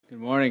Good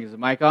morning. Is the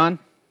mic on?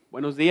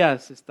 Buenos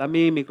días. ¿Está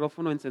mi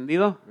micrófono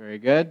encendido? Very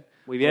good.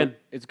 Muy bien.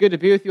 It's good to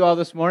be with you all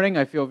this morning.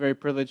 I feel very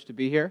privileged to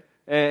be here.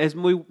 Es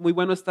muy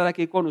bueno estar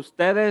aquí con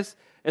ustedes.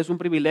 Es un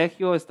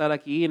privilegio estar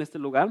aquí en este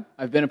lugar.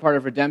 I've been a part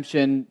of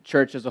Redemption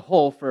Church as a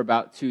whole for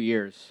about 2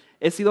 years.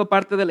 He sido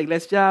parte de la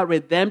iglesia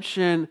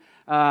Redemption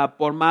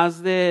por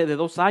más de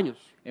 2 años.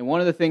 And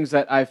one of the things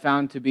that I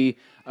found to be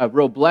a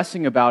real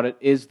blessing about it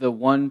is the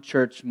one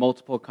church,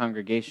 multiple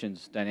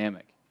congregations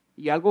dynamic.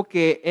 Y algo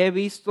que he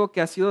visto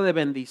que ha sido de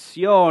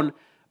bendición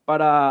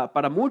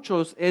para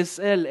muchos es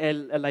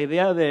la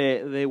idea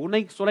de una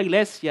sola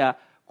iglesia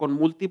con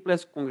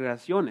múltiples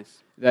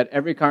congregaciones. That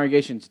every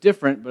congregation is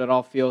different, but it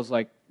all feels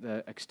like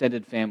the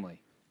extended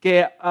family.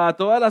 Que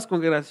todas las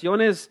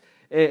congregaciones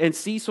en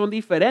sí son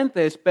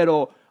diferentes,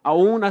 pero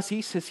aún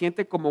así se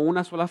siente como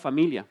una sola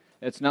familia.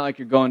 It's not like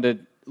you're going to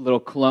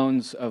little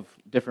clones of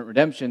different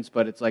redemptions,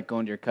 but it's like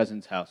going to your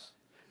cousin's house.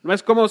 No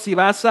es como si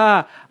vas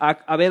a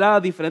ver a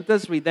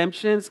diferentes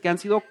redemptions que han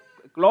sido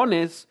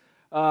clones,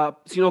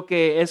 sino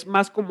que es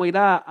más como ir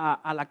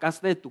a la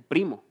casa de tu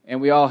primo.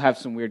 And we all have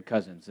some weird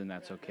cousins, and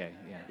that's okay.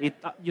 Yeah. Y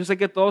yo sé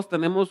que todos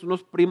tenemos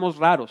unos primos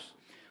raros.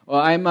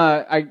 Well, I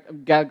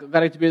got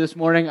to be here this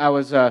morning. I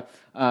was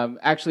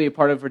actually a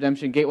part of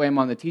Redemption Gateway. I'm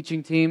on the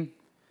teaching team.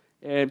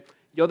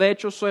 Yo de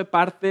hecho soy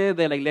parte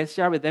de la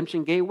iglesia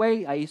Redemption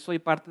Gateway. Ahí soy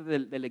parte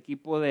del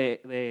equipo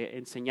de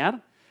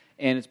enseñar.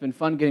 And it's been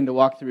fun getting to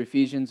walk through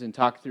Ephesians and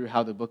talk through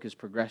how the book is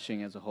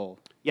progressing as a whole.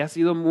 Y ha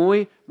sido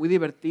muy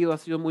divertido, ha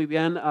sido muy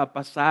bien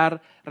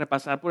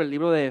repasar por el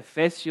libro de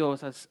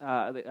Efesios,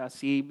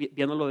 así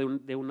viéndolo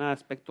de un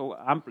aspecto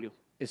amplio.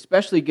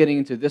 Especially getting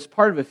into this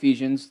part of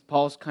Ephesians,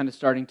 Paul's kind of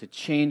starting to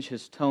change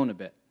his tone a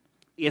bit.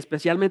 Y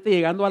especialmente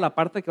llegando a la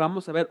parte que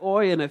vamos a ver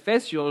hoy en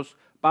Efesios,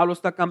 Pablo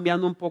está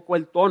cambiando un poco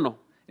el tono.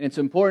 And it's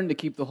important to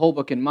keep the whole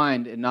book in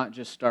mind and not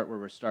just start where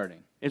we're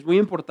starting. Es muy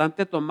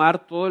importante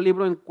tomar todo el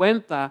libro en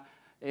cuenta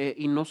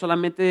y no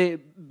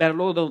solamente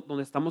verlo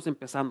donde estamos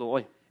empezando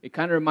hoy. It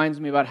kind of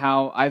reminds me about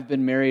how I've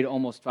been married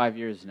almost 5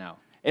 years now.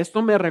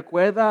 Esto me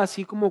recuerda,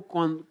 así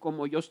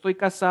como yo estoy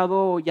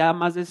casado ya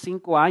más de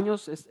 5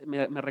 años,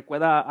 me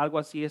recuerda algo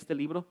así este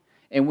libro.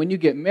 And when you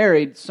get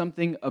married,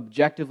 something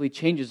objectively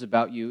changes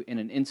about you in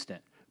an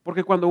instant.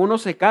 Porque cuando uno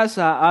se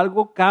casa,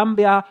 algo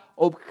cambia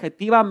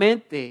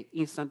objetivamente,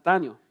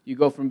 instantáneo. You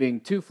go from being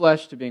two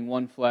flesh to being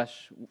one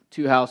flesh,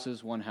 two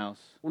houses, one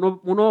house.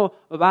 Uno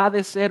va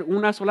de ser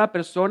una sola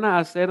persona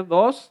a ser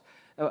dos,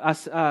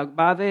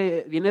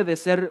 viene de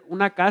ser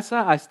una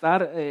casa a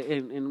estar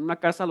en una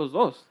casa los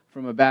dos.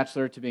 From a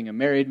bachelor to being a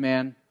married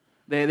man.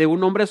 De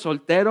un hombre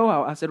soltero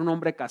a ser un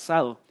hombre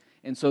casado.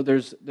 And so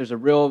there's a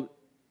real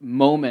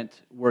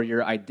moment where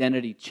your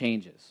identity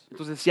changes.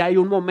 Entonces sí hay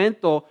un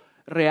momento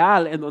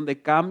real en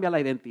donde cambia la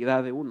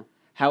identidad de uno.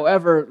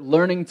 However,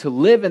 learning to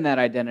live in that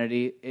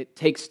identity, it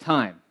takes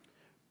time.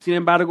 Sin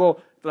embargo,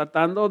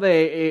 tratando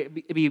de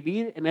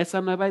vivir en esa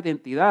nueva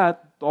identidad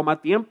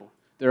toma tiempo.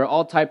 There are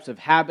all types of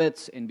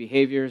habits and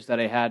behaviors that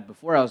I had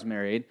before I was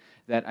married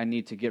that I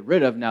need to get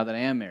rid of now that I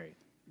am married.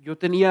 Yo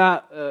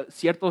tenía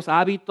ciertos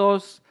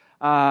hábitos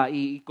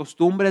y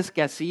costumbres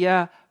que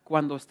hacía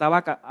cuando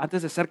estaba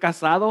antes de ser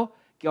casado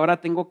que ahora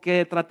tengo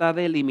que tratar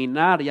de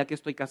eliminar ya que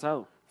estoy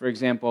casado. For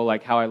example,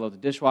 like how I load the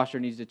dishwasher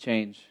needs to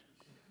change.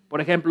 Por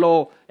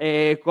ejemplo,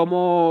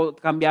 cómo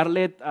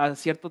cambiarle a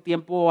cierto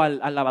tiempo al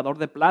lavador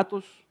de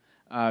platos.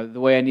 The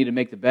way I need to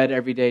make the bed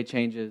every day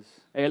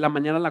changes. La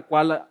manera en la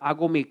cual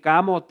hago mi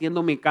cama o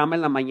tiendo mi cama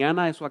en la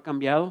mañana, eso ha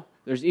cambiado.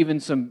 There's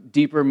even some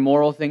deeper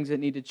moral things that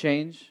need to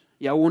change.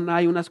 Y aún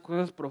hay unas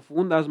cosas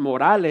profundas,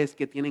 morales,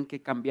 que tienen que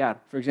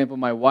cambiar. For example,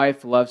 my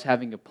wife loves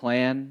having a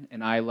plan,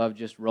 and I love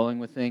just rolling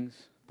with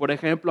things. Por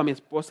ejemplo, a mi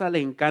esposa le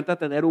encanta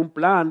tener un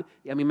plan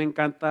y a mí me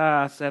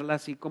encanta hacerla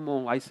así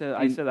como ahí se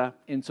da.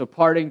 And so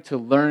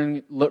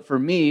for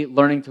me,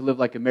 learning to live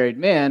like a married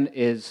man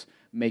is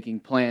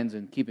making plans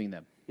and keeping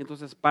them.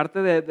 Entonces,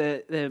 parte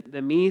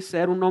de mí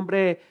ser un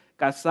hombre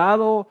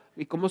casado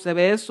y cómo se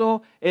ve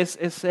eso es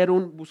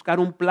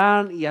buscar un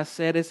plan y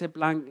hacer ese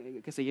plan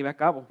que se lleve a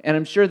cabo. And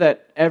I'm sure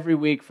that every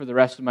week for the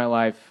rest of my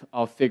life,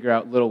 I'll figure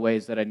out little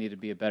ways that I need to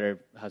be a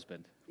better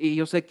husband. Y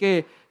yo sé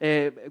que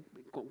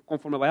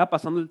conforme vaya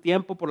pasando el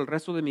tiempo por el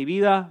resto de mi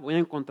vida, voy a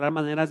encontrar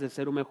maneras de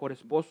ser un mejor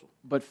esposo.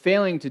 But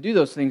failing to do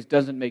those things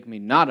doesn't make me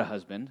not a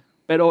husband.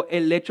 Pero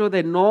el hecho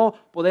de no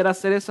poder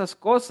hacer esas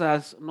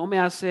cosas no me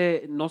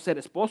hace no ser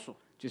esposo.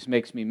 Just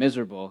makes me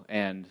miserable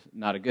and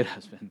not a good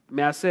husband.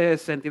 Me hace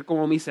sentir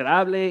como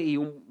miserable y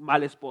un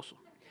mal esposo.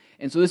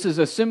 And so this is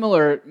a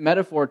similar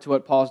metaphor to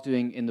what Paul's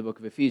doing in the book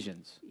of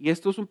Ephesians. Y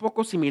esto es un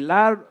poco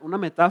similar, una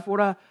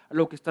metáfora a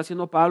lo que está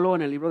haciendo Pablo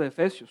en el libro de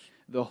Efesios.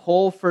 The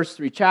whole first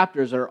 3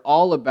 chapters are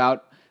all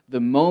about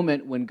the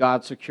moment when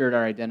God secured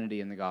our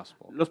identity in the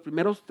gospel. Los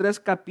primeros 3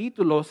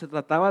 capítulos se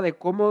trataba de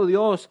cómo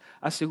Dios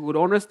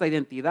aseguró nuestra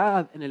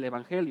identidad en el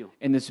evangelio.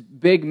 And this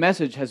big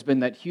message has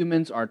been that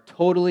humans are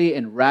totally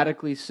and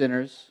radically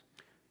sinners.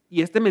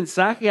 Y este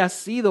mensaje ha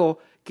sido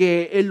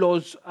que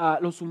los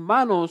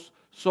humanos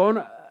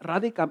son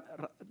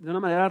de una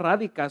manera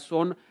radical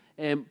son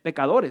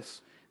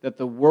pecadores. that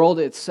the world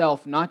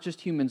itself, not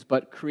just humans,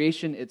 but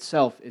creation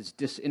itself, is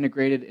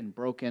disintegrated and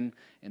broken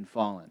and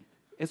fallen.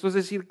 Esto es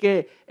decir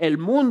que el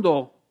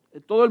mundo,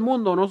 todo el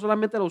mundo, no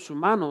solamente los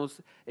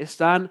humanos,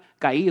 están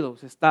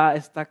caídos,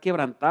 está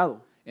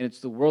quebrantado. And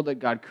it's the world that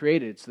God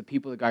created. It's the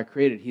people that God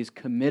created. He's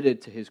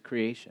committed to his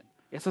creation.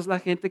 Esa es la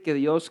gente que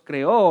Dios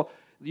creó.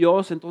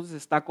 Dios entonces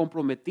está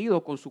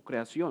comprometido con su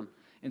creación.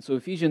 And so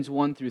Ephesians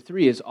 1 through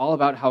 3 is all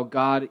about how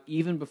God,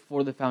 even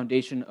before the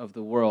foundation of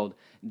the world,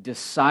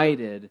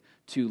 decided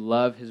to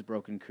love his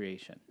broken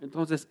creation.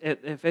 Entonces,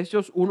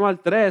 Efesios 1 al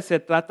 3 se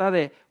trata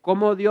de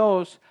cómo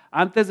Dios,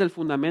 antes del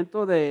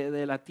fundamento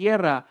de la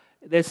tierra,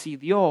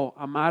 decidió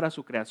amar a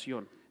su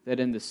creación. That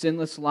in the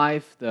sinless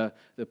life, the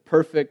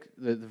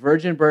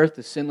virgin birth,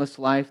 the sinless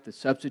life, the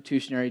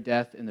substitutionary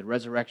death, and the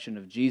resurrection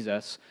of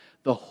Jesus,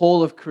 the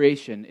whole of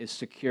creation is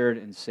secured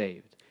and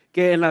saved.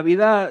 Que en la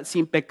vida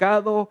sin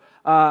pecado,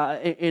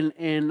 el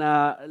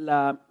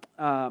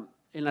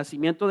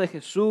nacimiento de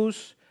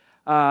Jesús,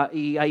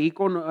 y ahí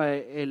con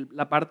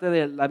la parte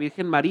de la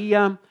Virgen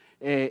María,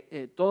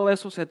 todo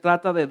eso se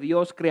trata de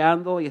Dios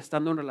creando y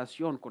estando en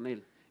relación con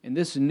Él. And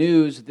this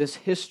news, this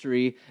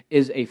history,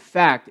 is a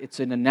fact. It's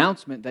an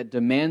announcement that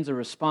demands a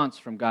response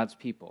from God's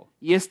people.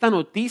 Y esta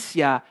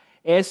noticia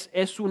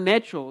es un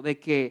hecho de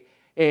que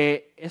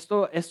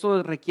esto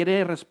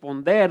requiere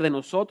responder de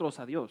nosotros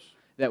a Dios.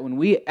 That when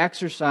we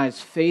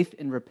exercise faith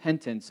and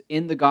repentance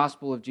in the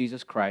gospel of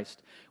Jesus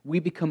Christ,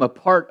 we become a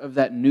part of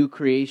that new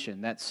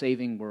creation, that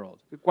saving world.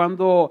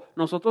 Cuando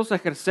nosotros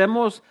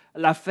ejercemos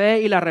la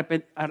fe y el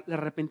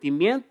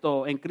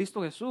arrepentimiento en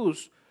Cristo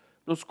Jesús,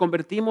 nos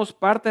convertimos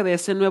parte de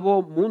ese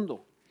nuevo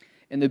mundo.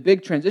 And the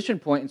big transition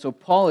point, and so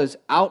Paul is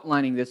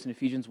outlining this in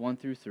Ephesians 1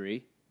 through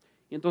 3.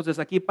 Y entonces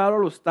aquí Pablo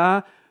lo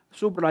está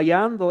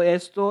subrayando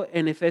esto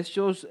en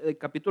Efesios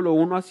capítulo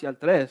 1 hacia el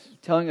 3.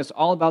 Telling us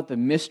all about the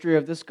mystery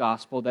of this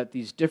gospel, that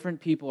these different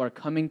people are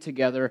coming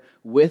together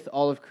with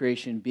all of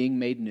creation being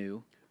made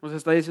new. Nos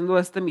está diciendo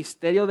este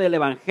misterio del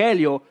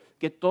evangelio,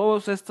 que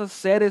todos estos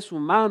seres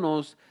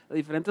humanos de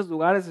diferentes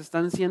lugares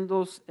están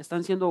siendo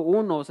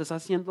unos, están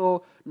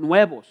siendo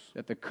nuevos.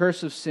 That the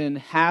curse of sin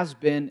has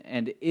been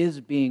and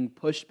is being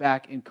pushed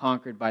back and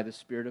conquered by the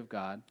Spirit of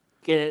God.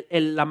 Que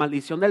la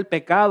maldición del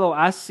pecado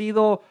ha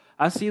sido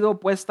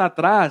puesta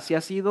atrás y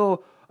ha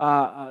sido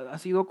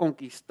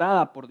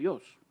conquistada por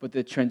Dios. But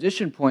the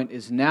transition point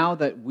is now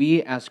that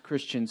we as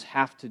Christians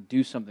have to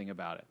do something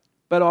about it.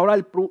 Pero ahora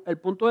el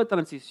punto de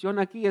transición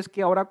aquí es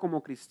que ahora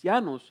como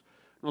cristianos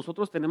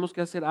nosotros tenemos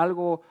que hacer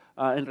algo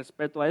en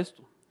respecto a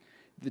esto.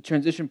 The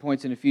transition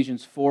point's in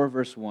Ephesians 4,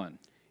 verse 1.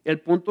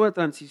 El punto de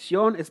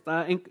transición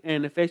está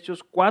en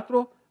Efesios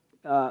 4,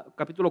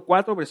 capítulo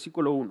 4,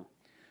 versículo 1.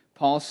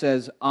 Paul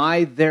says,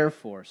 I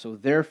therefore, so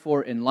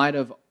therefore in light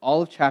of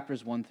all of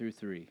chapters 1 through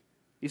 3.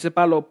 Dice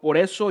Pablo, por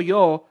eso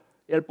yo,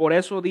 el por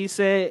eso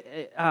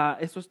dice,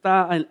 esto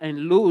está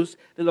en luz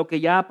de lo que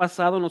ya ha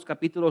pasado en los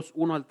capítulos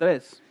 1 al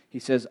 3. He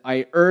says,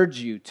 I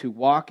urge you to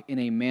walk in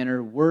a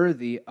manner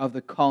worthy of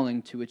the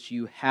calling to which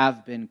you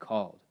have been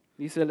called.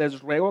 Dice, les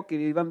ruego que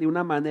vivan de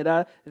una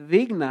manera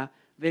digna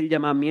del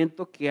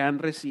llamamiento que han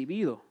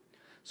recibido.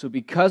 So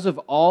because of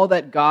all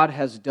that God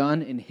has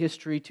done in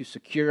history to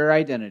secure our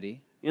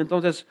identity, Y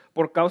entonces,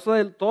 por causa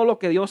de todo lo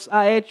que Dios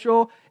ha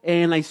hecho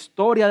en la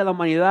historia de la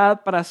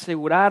humanidad para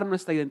asegurar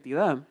nuestra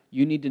identidad,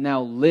 you need to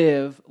now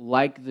live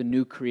like the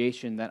new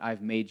creation that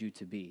I've made you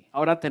to be.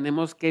 ahora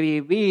tenemos que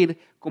vivir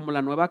como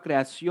la nueva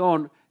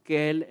creación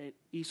que Él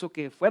hizo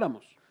que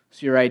fuéramos.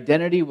 So your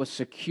identity was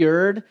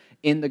secured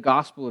in the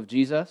gospel of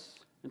Jesus.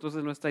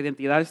 Entonces nuestra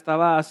identidad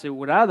estaba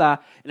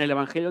asegurada en el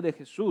Evangelio de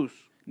Jesús.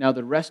 Now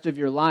the rest of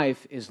your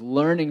life is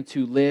learning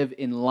to live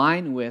in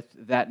line with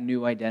that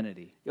new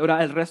identity. Y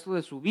ahora el resto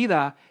de su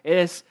vida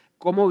es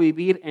cómo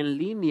vivir en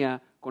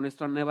línea con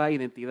esta nueva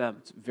identidad.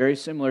 It's very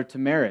similar to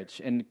marriage,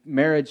 and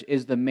marriage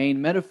is the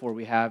main metaphor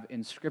we have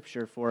in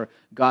Scripture for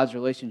God's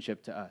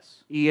relationship to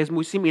us. Y es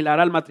muy similar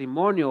al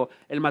matrimonio.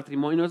 El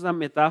matrimonio es la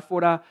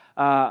metáfora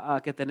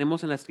que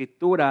tenemos en la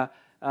Escritura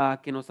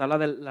que nos habla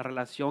de la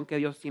relación que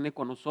Dios tiene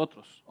con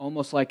nosotros.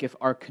 Almost like if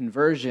our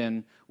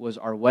conversion was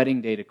our wedding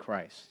day to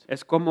Christ.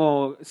 Es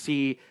como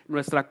si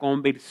nuestra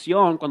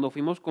conversión, cuando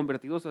fuimos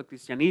convertidos al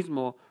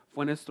cristianismo,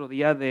 fue nuestro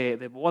día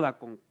de boda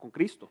con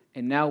Cristo.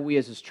 And now we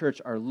as His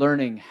church are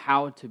learning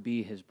how to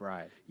be His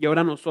bride. Y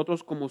ahora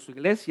nosotros como su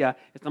iglesia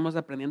estamos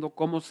aprendiendo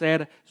cómo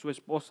ser su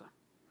esposa.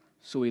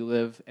 So we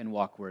live and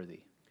walk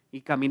worthy.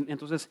 Y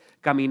entonces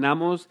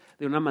caminamos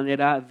de una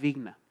manera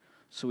digna.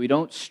 So we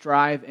don't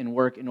strive and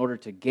work in order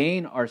to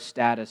gain our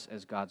status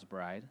as God's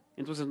bride.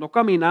 Entonces no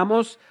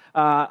caminamos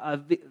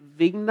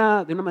de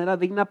una manera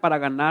digna para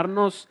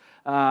ganarnos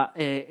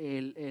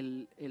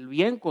el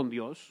bien con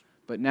Dios.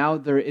 But now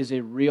there is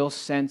a real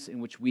sense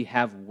in which we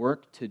have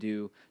work to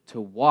do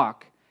to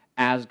walk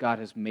as God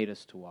has made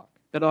us to walk.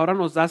 Pero ahora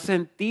nos da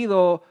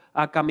sentido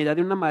caminar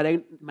de una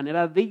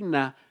manera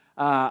digna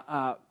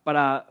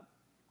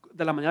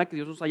de la manera que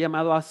Dios nos ha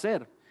llamado a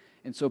hacer.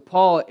 And so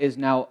Paul is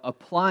now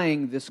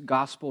applying this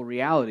gospel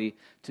reality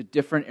to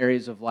different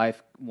areas of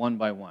life one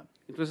by one.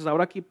 Entonces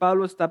ahora aquí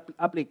Pablo está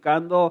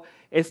aplicando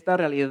esta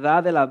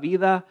realidad de la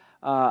vida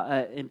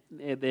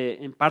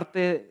de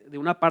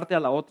una parte a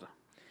la otra.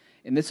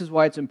 And this is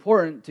why it's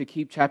important to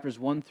keep chapters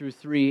 1 through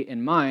 3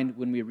 in mind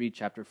when we read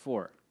chapter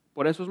 4.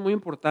 Por eso es muy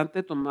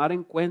importante tomar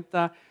en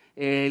cuenta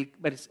el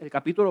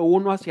capítulo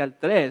 1 hacia el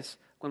 3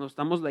 cuando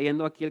estamos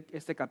leyendo aquí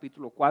este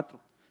capítulo 4.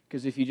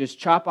 Because if you just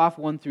chop off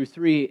 1 through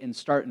 3 and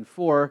start in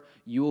 4,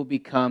 you will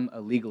become a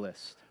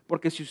legalist.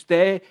 Porque si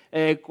usted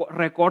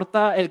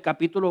recorta el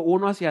capítulo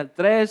 1 hacia el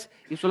 3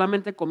 y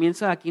solamente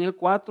comienza aquí en el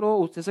 4,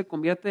 usted se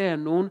convierte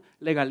en un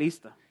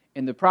legalista.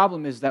 And the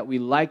problem is that we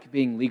like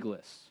being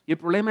legalists. Y el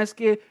problema es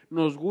que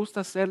nos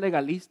gusta ser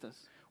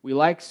legalistas. We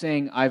like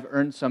saying, I've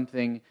earned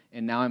something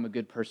and now I'm a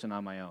good person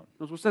on my own.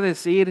 Nos gusta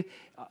decir,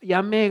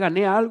 ya me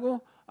gané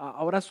algo,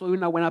 ahora soy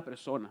una buena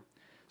persona.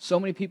 So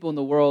many people in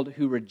the world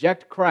who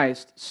reject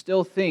Christ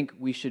still think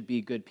we should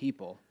be good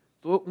people.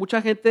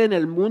 Mucha gente en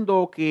el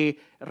mundo que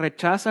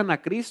rechazan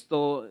a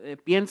Cristo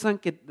piensan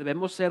que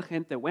debemos ser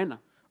gente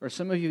buena. Or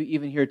some of you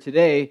even here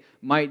today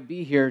might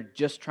be here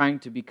just trying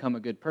to become a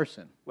good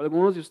person. O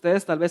algunos de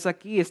ustedes tal vez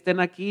estén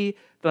aquí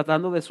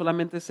tratando de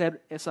solamente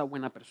ser esa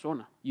buena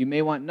persona. You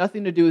may want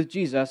nothing to do with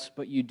Jesus,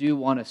 but you do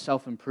want to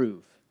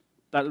self-improve.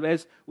 Tal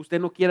vez usted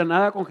no quiera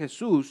nada con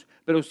Jesús,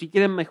 pero sí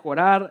quiere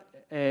mejorar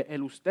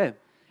el usted.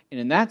 And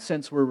in that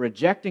sense, we're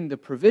rejecting the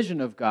provision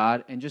of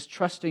God and just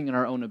trusting in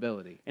our own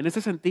ability. En ese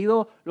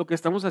sentido, lo que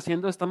estamos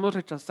haciendo, estamos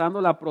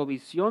rechazando la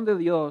provisión de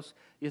Dios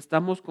y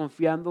estamos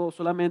confiando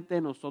solamente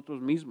en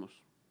nosotros mismos.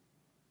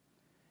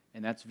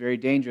 And that's a very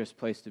dangerous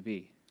place to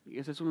be. Y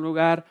ese es un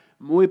lugar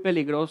muy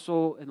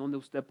peligroso en donde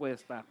usted puede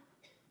estar.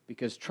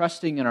 Because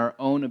trusting in our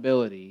own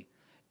ability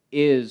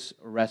is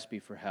a recipe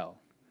for hell.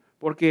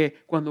 Porque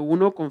cuando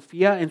uno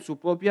confía en su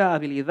propia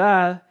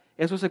habilidad,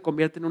 eso se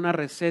convierte en una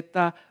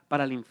receta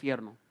para el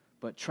infierno.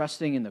 But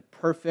trusting in the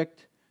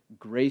perfect,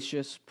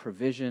 gracious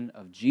provision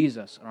of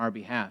Jesus on our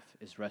behalf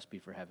is recipe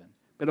for heaven.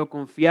 Pero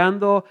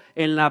confiando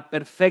en la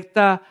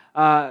perfecta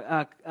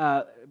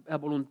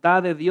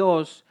voluntad de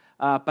Dios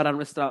para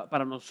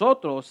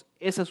nosotros,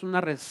 esa es una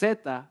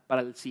receta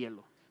para el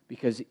cielo.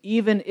 Because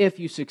even if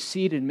you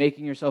succeed in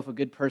making yourself a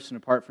good person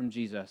apart from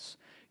Jesus,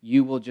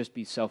 you will just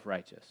be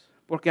self-righteous.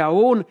 Porque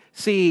aún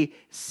si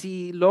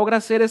logra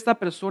ser esta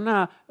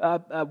persona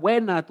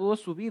buena toda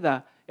su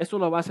vida, eso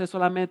lo va a hacer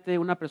solamente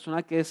una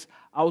persona que es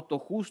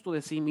autojusto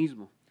de sí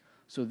mismo.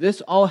 So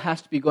this all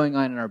has to be going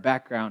on in our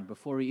background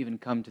before we even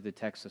come to the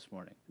text this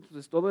morning.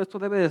 Entonces todo esto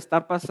debe de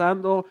estar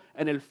pasando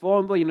en el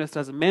fondo y en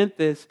nuestras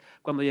mentes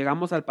cuando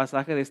llegamos al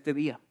pasaje de este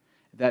día.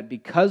 That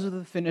because of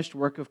the finished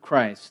work of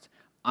Christ,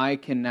 I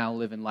can now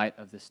live in light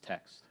of this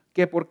text.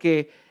 Que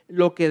porque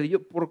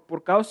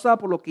por causa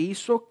por lo que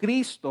hizo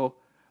Cristo,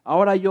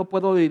 ahora yo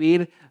puedo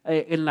vivir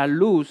en la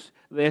luz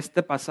de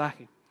este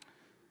pasaje.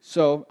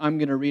 So I'm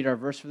going to read our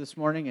verse for this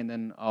morning, and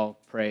then I'll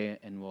pray,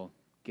 and we'll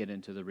get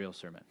into the real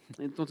sermon.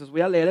 Entonces voy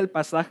a leer el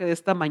pasaje de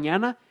esta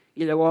mañana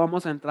y luego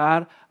vamos a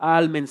entrar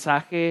al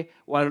mensaje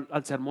o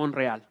al sermón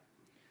real.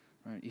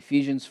 All right,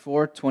 Ephesians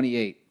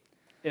 4:28.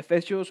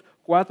 Efesios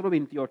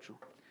 4:28.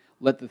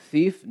 Let the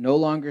thief no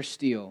longer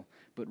steal,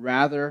 but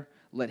rather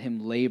let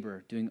him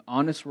labor, doing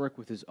honest work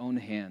with his own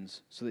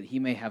hands, so that he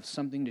may have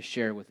something to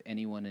share with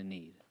anyone in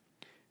need.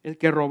 El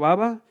que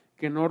robaba,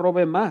 que no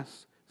robe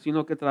más,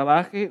 sino que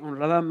trabaje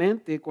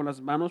honradamente con las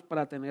manos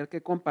para tener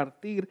que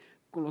compartir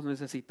con los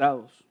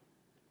necesitados.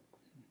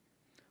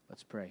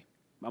 Let's pray.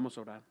 Vamos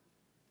a orar.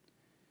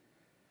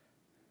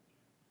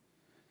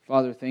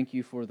 Father, thank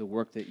you for the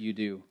work that you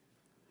do.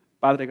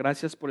 Padre,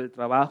 gracias por el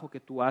trabajo que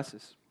tú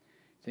haces.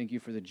 Thank you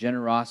for the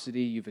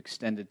generosity you've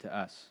extended to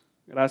us.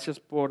 Gracias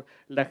por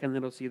la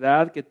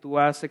generosidad que tú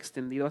has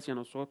extendido hacia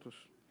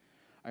nosotros.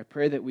 I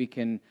pray that we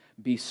can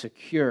be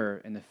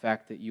secure in the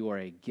fact that you are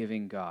a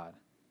giving God.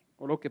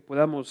 Oro que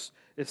podamos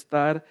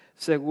estar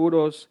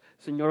seguros,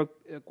 Señor,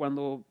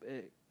 cuando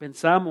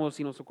pensamos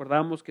y nos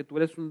acordamos que tú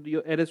eres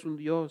un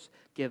Dios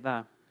que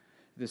da.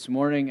 This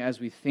morning,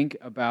 as we think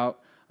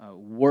about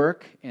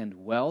work and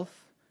wealth,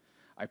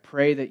 I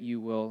pray that you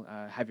will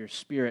have your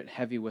spirit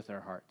heavy with our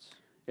hearts.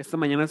 Esta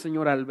mañana,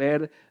 Señor, al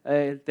ver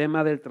el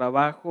tema del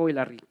trabajo y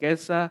la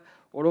riqueza,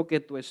 oro que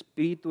tu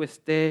espíritu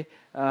esté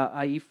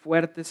ahí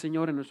fuerte,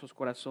 Señor, en nuestros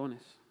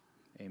corazones.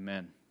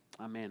 Amen.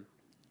 Amén.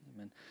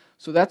 Amen.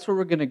 So that's where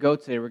we're going to go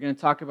today. We're going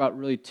to talk about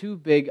really two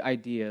big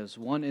ideas.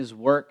 One is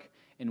work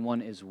and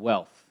one is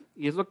wealth.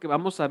 Y es lo que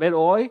vamos a ver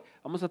hoy.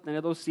 Vamos a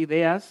tener dos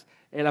ideas.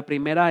 La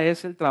primera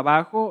es el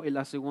trabajo y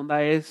la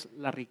segunda es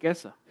la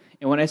riqueza.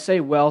 And when I say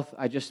wealth,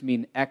 I just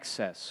mean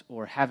excess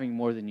or having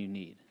more than you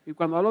need. Y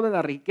cuando hablo de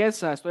la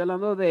riqueza, estoy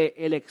hablando de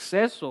el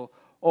exceso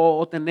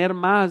o tener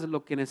más de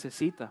lo que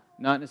necesita.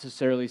 Not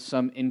necessarily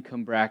some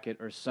income bracket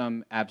or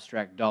some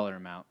abstract dollar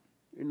amount.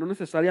 Y no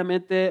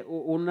necesariamente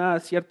un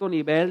cierto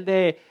nivel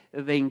de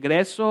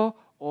ingreso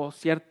o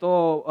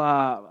cierto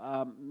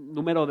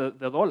número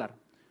de dólar.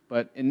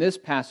 But in this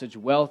passage,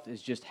 wealth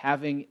is just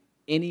having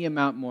any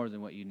amount more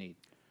than what you need.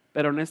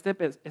 Pero en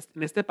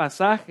este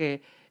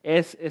pasaje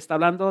está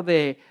hablando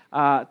de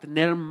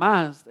tener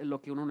más de lo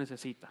que uno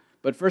necesita.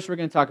 But first we're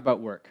going to talk about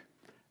work.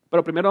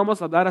 Pero primero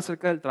vamos a hablar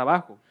acerca del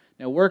trabajo.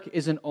 Now, work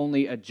isn't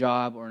only a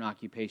job or an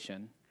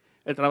occupation.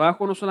 El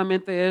trabajo no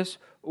solamente es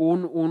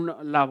un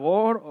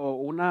labor o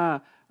un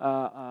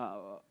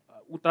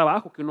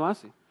trabajo que uno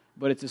hace,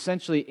 But it's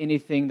essentially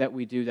anything that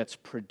we do that's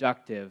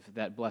productive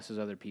that blesses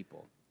other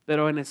people.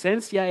 pero en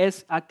esencia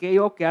es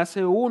aquello que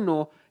hace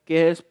uno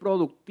que es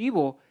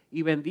productivo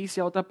y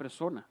bendice a otra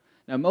persona.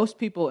 Now, most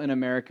people in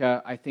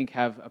America, I think,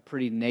 have a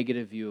pretty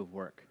negative view of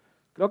work.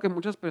 Creo que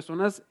muchas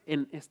personas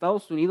en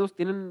Estados Unidos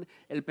tienen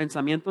el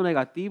pensamiento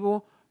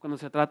negativo cuando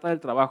se trata del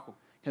trabajo.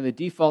 And the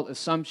default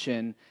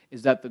assumption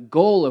is that the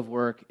goal of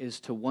work is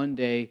to one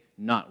day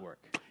not work.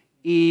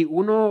 Y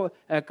uno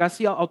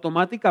casi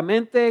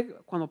automáticamente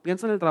cuando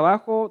piensa en el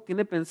trabajo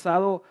tiene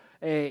pensado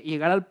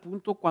llegar al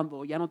punto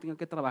cuando ya no tenga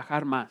que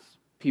trabajar más.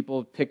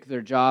 People pick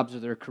their jobs or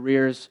their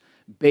careers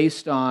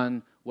based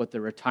on what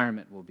their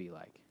retirement will be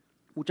like.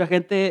 Mucha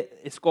gente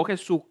escoge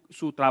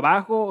su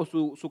trabajo o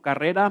su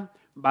carrera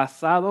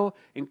basado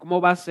en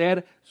cómo va a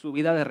ser su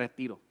vida de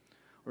retiro.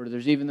 Or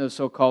there's even those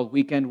so-called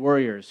weekend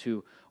warriors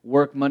who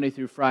work Monday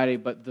through Friday,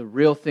 but the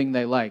real thing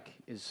they like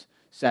is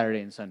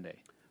Saturday and Sunday.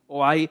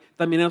 O hay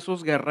también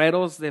esos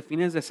guerreros de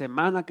fines de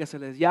semana que se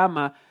les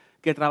llama,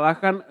 que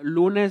trabajan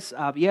lunes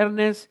a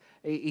viernes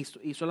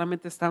y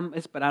solamente están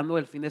esperando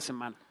el fin de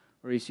semana.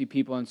 Or you see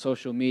people on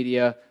social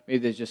media, maybe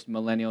there's just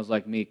millennials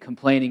like me,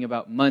 complaining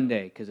about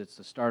Monday because it's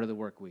the start of the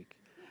work week.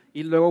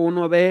 Y luego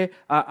uno ve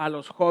a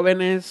los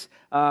jóvenes,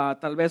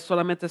 tal vez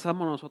solamente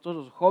somos nosotros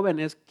los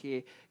jóvenes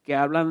que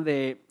hablan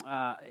de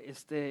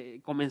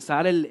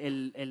comenzar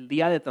el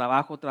día de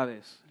trabajo otra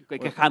vez,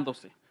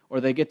 quejándose. Or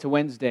they get to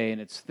Wednesday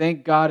and it's,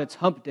 thank God it's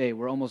hump day,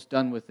 we're almost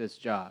done with this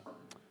job.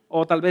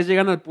 O tal vez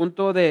llegan al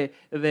punto de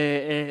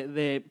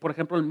por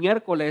ejemplo, el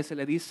miércoles se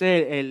le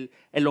dice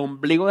el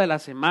ombligo de la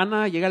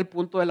semana, llega al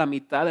punto de la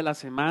mitad de la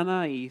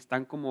semana y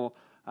están como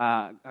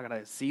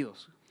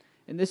agradecidos.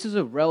 And this is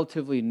a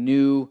relatively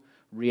new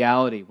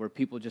reality where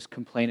people just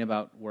complain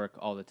about work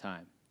all the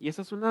time. Y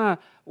esa es una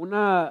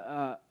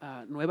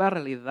nueva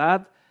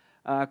realidad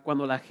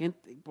cuando la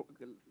gente,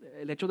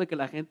 el hecho de que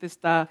la gente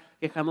está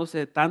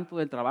quejándose tanto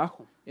del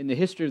trabajo. In the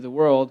history of the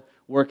world,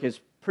 work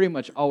has pretty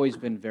much always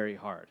been very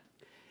hard.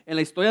 En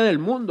la historia del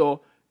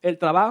mundo, el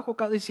trabajo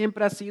casi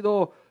siempre ha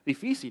sido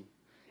difícil.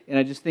 And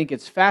I just think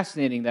it's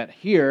fascinating that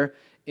here,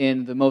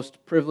 in the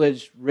most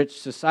privileged, rich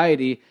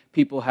society,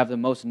 people have the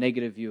most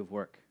negative view of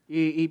work.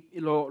 Y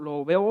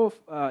lo veo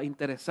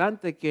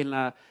interesante que en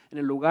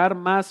el lugar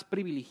más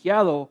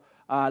privilegiado,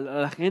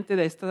 la gente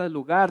de este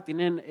lugar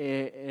tienen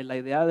la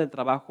idea del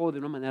trabajo de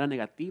una manera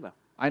negativa.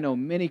 I know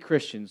many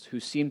Christians who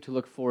seem to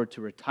look forward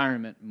to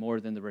retirement more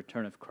than the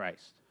return of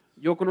Christ.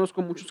 Yo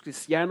conozco muchos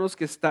cristianos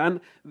que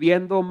están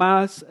viendo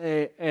más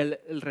el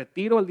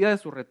retiro, el día de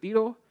su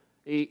retiro,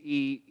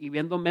 y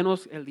viendo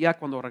menos el día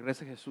cuando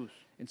regrese Jesús.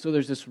 And so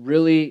there's this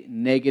really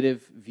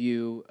negative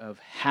view of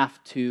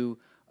have to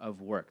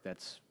of work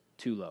that's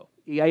too low.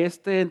 Y hay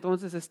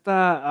entonces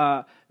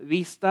esta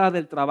vista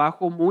del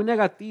trabajo muy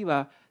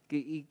negativa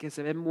y que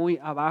se ve muy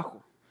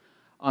abajo.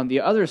 On the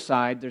other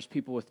side, there's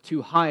people with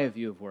too high a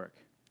view of work.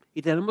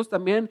 Y tenemos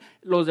también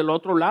los del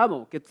otro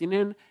lado, que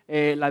tienen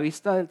la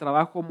vista del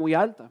trabajo muy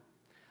alta.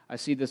 I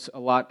see this a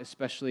lot,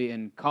 especially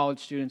in college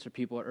students or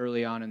people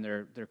early on in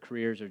their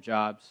careers or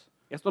jobs.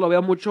 Esto lo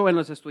veo mucho en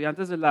los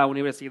estudiantes de la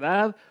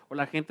universidad o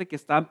la gente que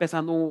está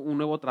empezando un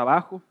nuevo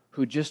trabajo,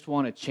 Who just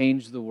want to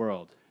change the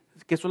world.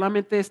 que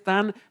solamente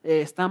están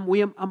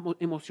muy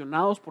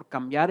emocionados por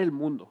cambiar el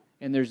mundo.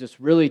 And there's this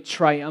really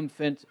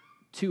triumphant,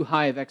 too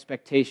high of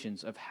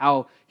expectations of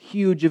how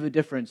huge of a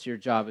difference your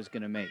job is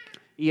going to make.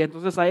 Y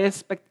entonces hay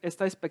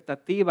esta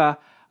expectativa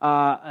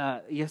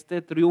y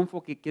este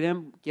triunfo que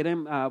quieren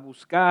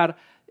buscar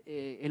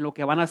en lo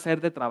que van a hacer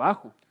de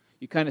trabajo.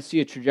 You kind of see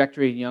a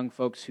trajectory in young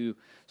folks who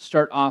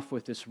start off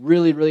with this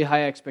really, really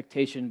high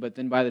expectation, but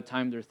then by the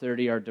time they're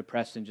 30 are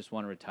depressed and just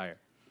want to retire.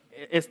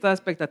 Esta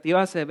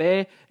expectativa se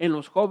ve en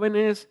los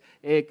jóvenes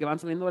que van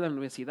saliendo de la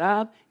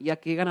universidad y ya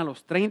que llegan a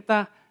los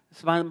 30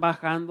 van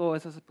bajando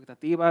esas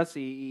expectativas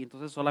y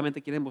entonces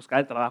solamente quieren buscar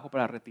el trabajo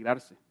para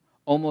retirarse.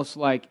 Almost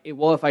like,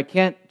 well, if I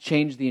can't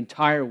change the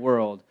entire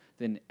world,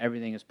 then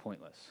everything is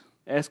pointless.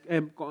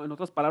 En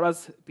otras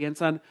palabras,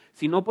 piensan,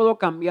 si no puedo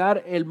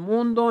cambiar el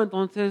mundo,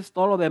 entonces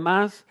todo lo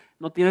demás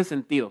no tiene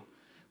sentido.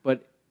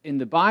 But in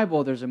the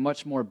Bible, there's a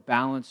much more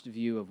balanced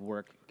view of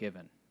work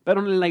given. Pero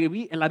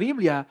en la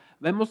Biblia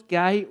vemos que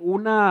hay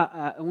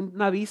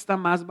una vista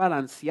más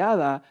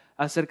balanceada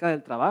acerca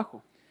del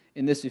trabajo.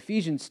 In this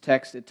Ephesians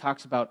text, it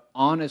talks about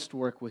honest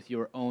work with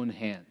your own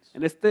hands.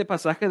 En este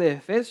pasaje de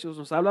Efesios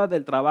nos habla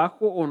del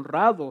trabajo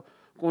honrado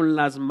con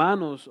las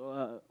manos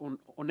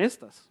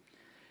honestas.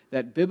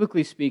 That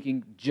biblically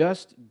speaking,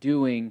 just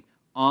doing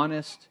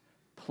honest,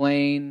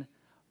 plain,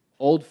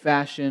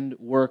 old-fashioned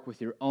work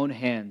with your own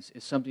hands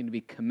is something to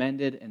be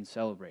commended and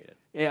celebrated.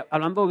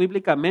 Hablando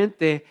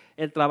bíblicamente,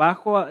 el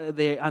trabajo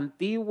de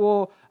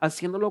antiguo,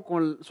 haciéndolo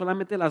con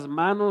solamente las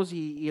manos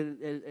y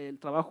el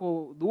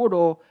trabajo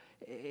duro,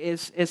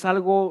 es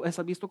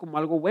visto como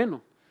algo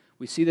bueno.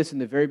 We see this in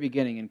the very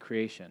beginning in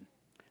creation.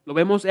 Lo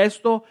vemos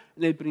esto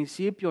en el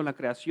principio, en la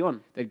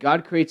creación, That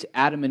God creates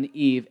Adam and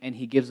Eve and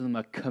he gives them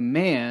a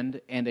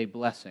command and a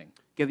blessing.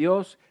 que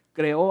Dios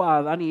creó a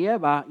Adán y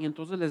Eva y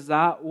entonces les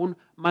da un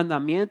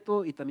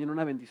mandamiento y también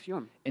una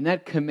bendición. And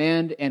that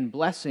command and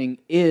blessing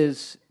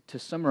is, to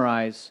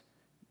summarize,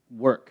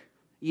 work.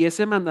 Y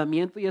ese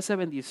mandamiento y esa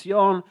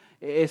bendición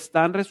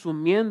están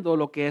resumiendo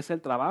lo que es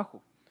el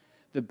trabajo.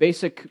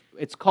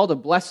 It's called a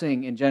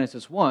blessing in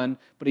Genesis 1,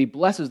 but he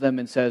blesses them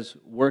and says,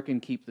 work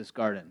and keep this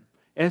garden.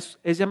 Es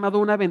llamado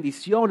una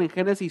bendición en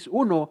Génesis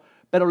 1,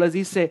 pero les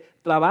dice,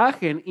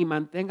 trabajen y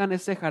mantengan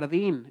ese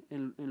jardín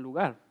en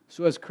lugar.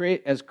 So as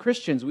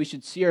Christians, we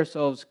should see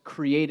ourselves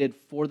created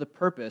for the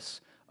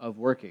purpose of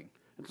working.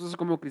 Entonces,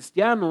 como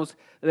cristianos,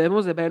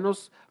 debemos de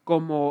vernos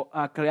como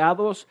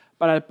creados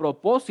para el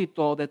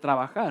propósito de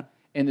trabajar.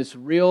 And this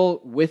real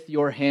with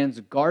your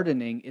hands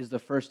gardening is the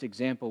first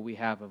example we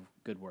have of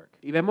good work.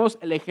 Y vemos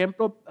el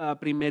ejemplo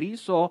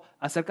primerizo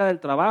acerca del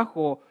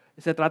trabajo.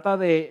 Se trata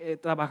de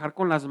trabajar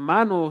con las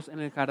manos en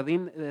el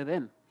jardín de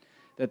Edén.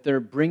 That they're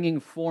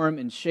bringing form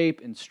and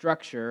shape and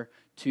structure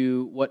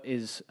to what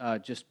is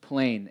just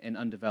plain and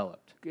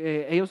undeveloped.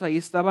 Que ellos ahí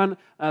estaban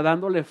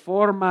dándole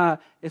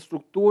forma,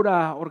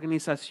 estructura,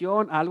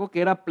 organización, a algo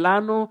que era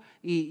plano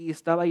y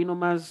estaba ahí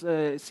nomás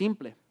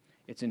simple.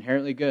 It's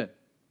inherently good.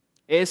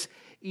 Es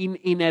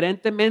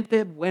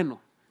inherentemente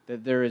bueno.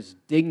 That there is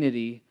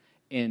dignity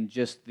in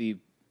just the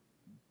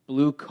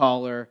blue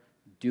collar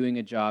doing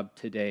a job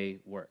today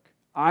work.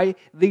 Hay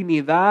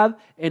dignidad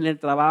en el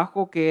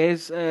trabajo que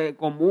es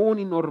común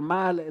y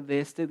normal de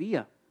este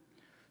día.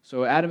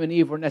 So Adam and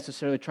Eve weren't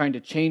necessarily trying to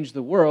change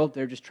the world,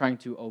 they're just trying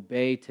to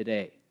obey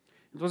today.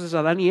 Entonces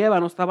Adán y Eva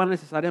no estaban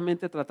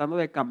necesariamente tratando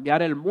de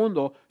cambiar el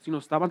mundo, sino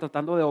estaban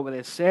tratando de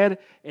obedecer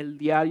el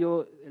día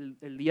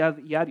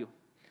diario.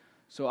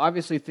 So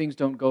obviously things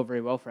don't go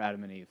very well for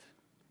Adam and Eve.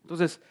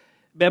 Entonces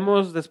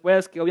vemos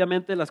después que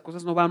obviamente las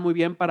cosas no van muy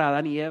bien para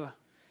Adán y Eva.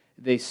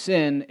 They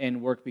sin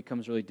and work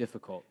becomes really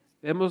difficult.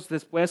 Vemos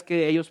después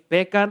que ellos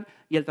pecan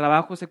y el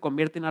trabajo se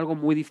convierte en algo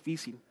muy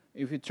difícil.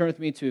 If you turn with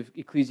me to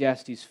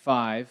Ecclesiastes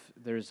 5,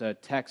 there's a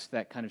text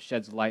that kind of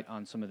sheds light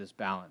on some of this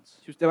balance.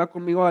 Si usted va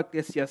conmigo a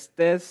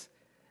Eclesiastés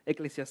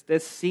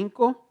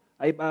 5,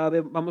 ahí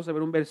vamos a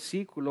ver un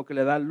versículo que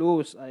le da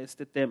luz a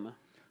este tema.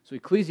 So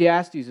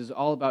Ecclesiastes is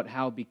all about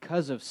how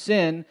because of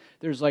sin,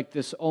 there's like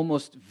this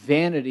almost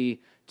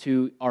vanity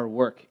to our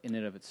work in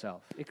and of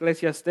itself.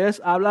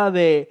 Eclesiastés habla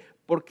de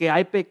porque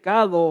hay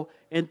pecado,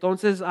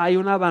 entonces hay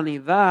una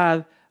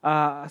vanidad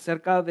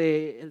acerca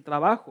del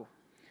trabajo.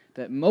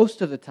 That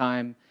most of the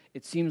time,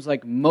 it seems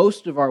like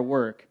most of our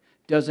work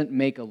doesn't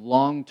make a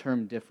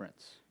long-term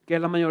difference. Que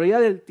la mayoría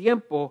del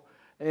tiempo,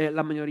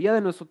 la mayoría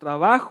de nuestro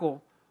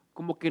trabajo,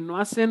 como que no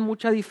hacen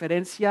mucha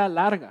diferencia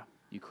larga.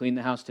 You clean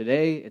the house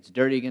today, it's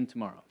dirty again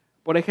tomorrow.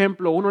 Por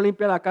ejemplo, uno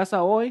limpia la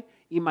casa hoy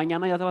y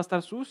mañana ya va a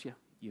estar sucia.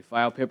 You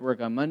file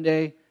paperwork on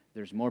Monday,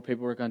 there's more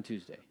paperwork on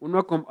Tuesday. Uno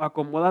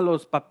acomoda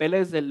los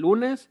papeles del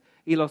lunes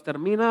y los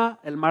termina,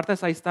 el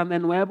martes ahí están de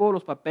nuevo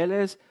los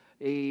papeles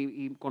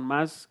y con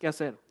más que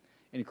hacer.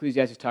 And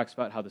Ecclesiastes talks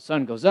about how the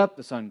sun goes up,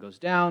 the sun goes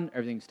down,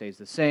 everything stays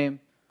the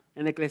same.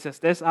 En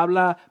Eclesiastés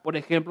habla, por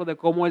ejemplo, de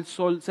cómo el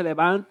sol se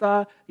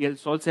levanta y el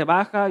sol se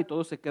baja y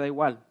todo se queda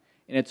igual.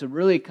 And it's a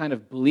really kind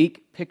of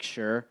bleak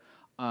picture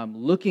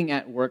looking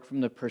at work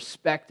from the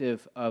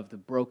perspective of the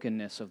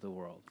brokenness of the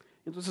world.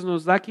 Entonces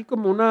nos da aquí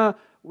como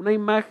una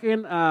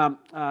imagen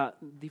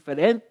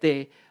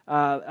diferente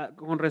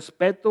con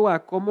respecto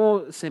a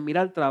cómo se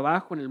mira el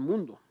trabajo en el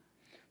mundo.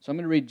 So I'm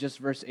going to read just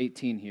verse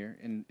 18 here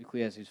in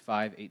Ecclesiastes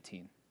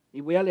 5:18. Y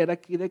voy a leer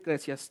aquí de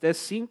Eclesiastés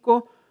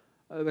 5,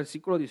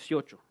 versículo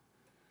 18.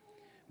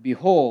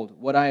 Behold,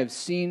 what I have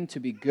seen to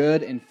be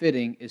good and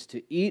fitting is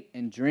to eat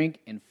and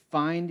drink and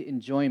find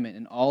enjoyment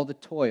in all the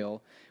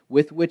toil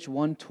with which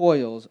one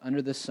toils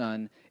under the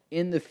sun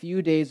in the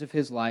few days of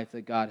his life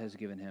that God has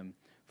given him,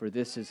 for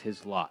this is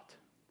his lot.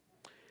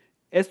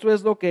 Esto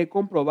es lo que he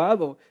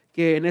comprobado,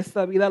 que en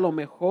esta vida lo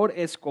mejor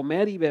es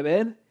comer y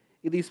beber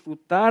y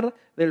disfrutar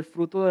del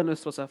fruto de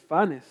nuestros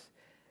afanes.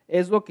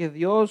 Es lo que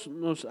Dios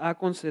nos ha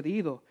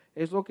concedido,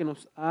 es lo que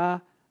nos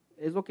ha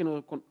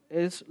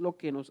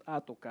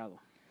tocado.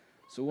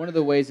 So one of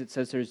the ways it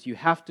says there is you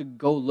have to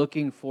go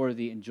looking for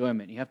the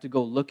enjoyment. You have to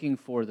go looking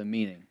for the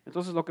meaning.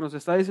 Entonces lo que nos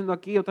está diciendo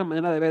aquí, otra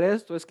manera de ver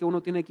esto, es que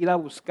uno tiene que ir a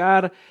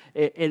buscar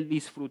el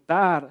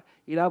disfrutar,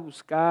 ir a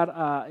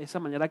buscar esa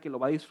manera que lo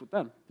va a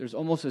disfrutar. There's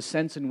almost a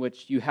sense in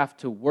which you have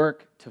to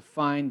work to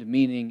find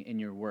meaning in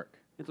your work.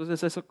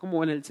 Entonces eso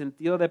como en el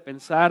sentido de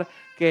pensar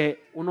que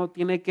uno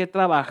tiene que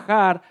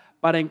trabajar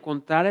para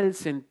encontrar el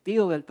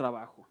sentido del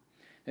trabajo.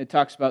 It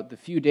talks about the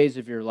few days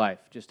of your life,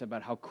 just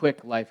about how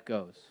quick life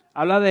goes.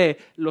 Habla de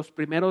los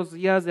primeros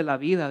días de la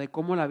vida, de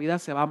cómo la vida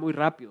se va muy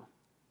rápido.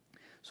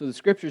 So the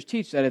scriptures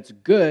teach that it's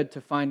good to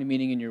find a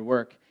meaning in your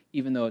work,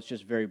 even though it's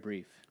just very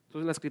brief.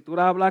 Entonces la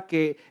escritura habla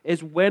que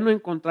es bueno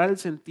encontrar el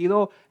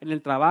sentido en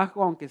el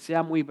trabajo, aunque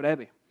sea muy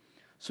breve.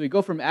 So we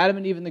go from Adam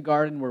and Eve in the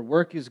garden where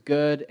work is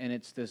good and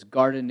it's this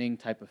gardening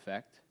type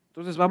effect.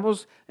 Entonces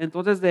vamos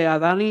entonces de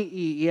Adán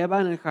y Eva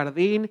en el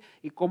jardín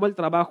y cómo el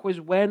trabajo es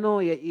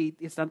bueno y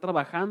están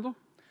trabajando.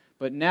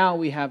 But now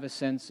we have a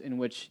sense in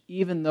which,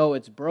 even though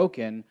it's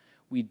broken,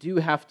 we do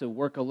have to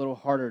work a little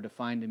harder to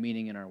find a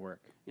meaning in our work.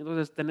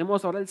 Entonces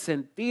tenemos ahora el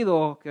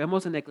sentido que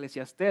vemos en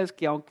Eclesiastés,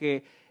 que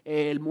aunque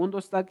el mundo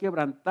está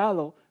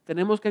quebrantado,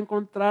 tenemos que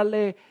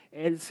encontrarle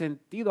el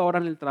sentido ahora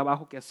en el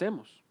trabajo que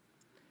hacemos.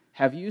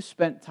 Have you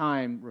spent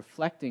time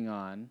reflecting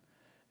on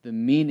the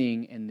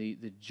meaning and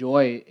the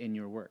joy in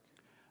your work?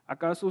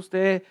 ¿Acaso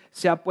usted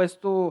se ha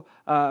puesto,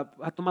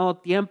 ha tomado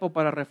tiempo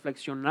para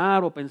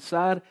reflexionar o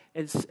pensar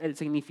el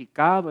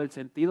significado, el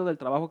sentido del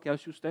trabajo que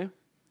hace usted?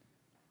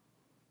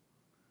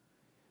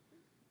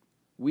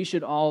 We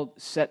should all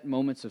set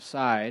moments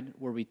aside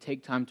where we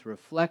take time to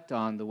reflect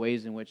on the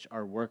ways in which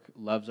our work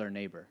loves our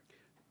neighbor.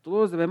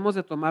 Todos debemos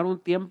de tomar un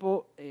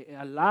tiempo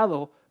al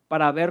lado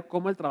para ver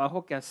cómo el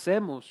trabajo que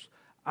hacemos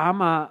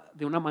ama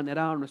de una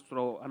manera a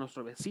nuestro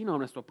vecino, a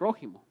nuestro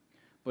prójimo.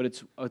 But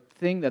it's a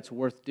thing that's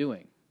worth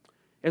doing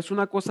Es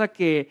una cosa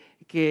que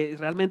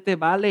realmente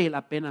vale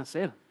la pena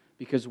hacer,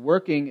 because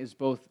working is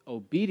both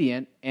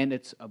obedient and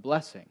it's a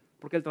blessing.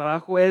 porque el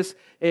trabajo es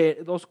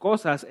dos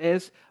cosas,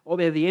 es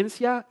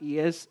obediencia y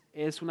es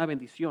una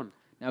bendición.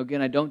 Now,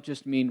 again, I don't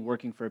just mean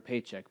working for a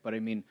paycheck, but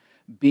I mean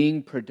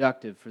being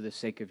productive for the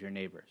sake of your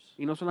neighbors.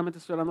 Y no solamente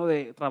estoy hablando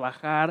de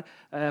trabajar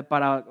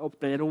para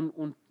obtener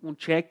un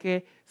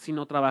cheque,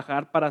 sino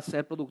trabajar para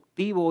ser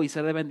productivo y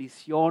ser de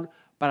bendición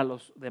para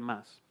los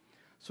demás.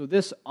 So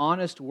this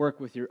honest work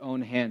with your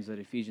own hands that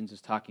Ephesians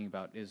is talking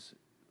about is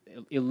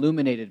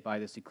illuminated by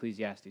this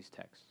Ecclesiastes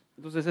text.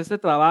 Entonces, este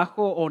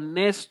trabajo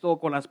honesto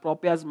con las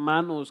propias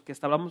manos que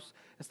estábamos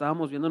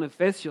viendo en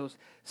Efesios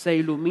se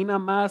ilumina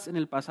más en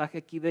el pasaje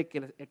aquí de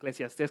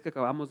Eclesiastés que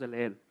acabamos de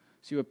leer.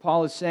 See, what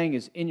Paul is saying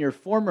is, in your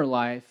former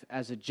life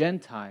as a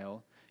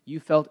Gentile, you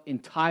felt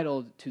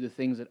entitled to the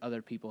things that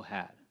other people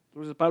had.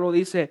 Entonces Pablo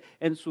dice,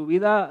 en su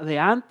vida de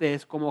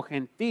antes como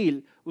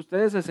gentil,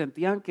 ustedes se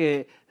sentían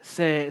que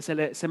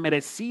se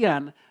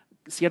merecían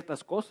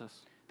ciertas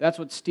cosas. That's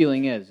what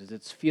stealing is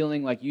it's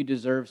feeling like you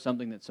deserve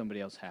something that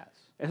somebody else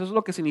has. Eso es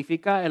lo que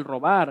significa el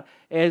robar,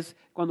 es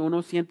cuando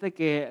uno siente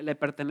que le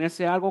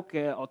pertenece algo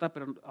que a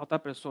otra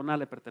persona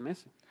le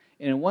pertenece.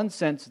 And in one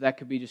sense, that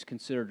could be just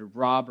considered a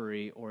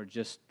robbery or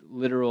just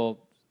literal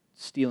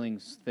stealing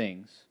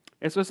things.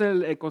 Eso es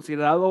el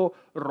considerado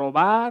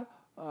robar,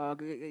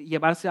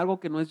 llevarse algo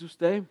que no es de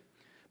usted.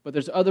 But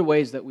there's other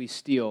ways that we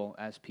steal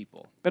as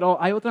people. Pero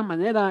hay otra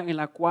manera en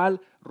la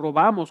cual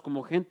robamos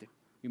como gente.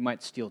 We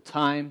might steal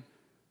time,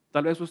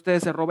 Tal vez usted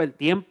se roba el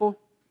tiempo,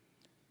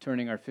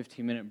 turning our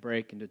 15-minute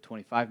break into a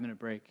 25-minute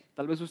break.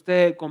 tal vez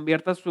usted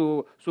convierta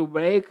su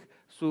break,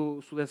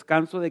 su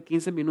descanso de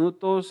 15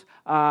 minutos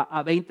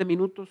a 20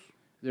 minutos.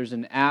 There's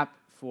an app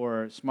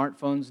for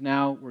smartphones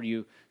now where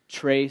you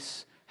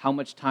trace how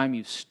much time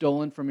you've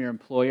stolen from your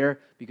employer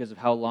because of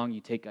how long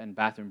you take in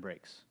bathroom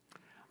breaks.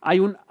 Hay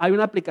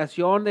una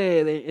aplicación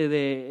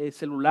de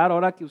celular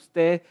ahora que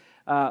usted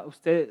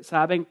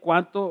sabe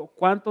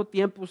cuánto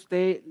tiempo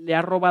usted le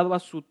ha robado a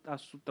su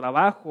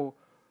trabajo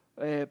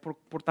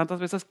por tantas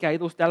veces que ha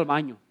ido usted al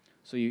baño.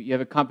 So you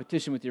have a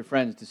competition with your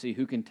friends to see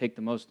who can take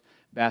the most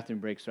bathroom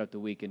breaks throughout the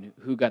week and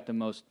who got the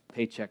most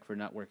paycheck for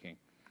not working.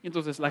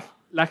 Entonces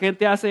la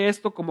gente hace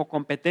esto como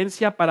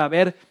competencia para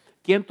ver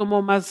quién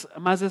tomó más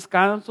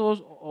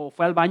descansos o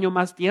fue al baño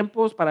más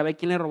tiempos, para ver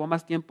quién le robó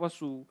más tiempo a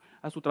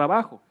su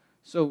trabajo.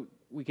 So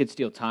we could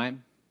steal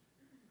time.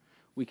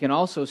 We can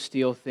also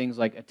steal things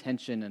like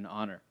attention and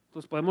honor.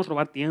 Entonces podemos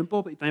robar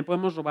tiempo y también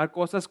podemos robar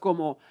cosas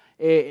como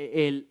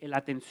la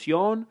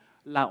atención,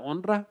 la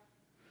honra.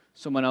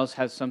 Someone else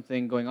has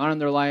something going on in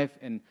their life,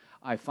 and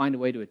I find a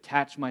way to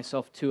attach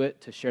myself to it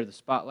to share the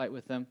spotlight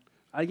with them.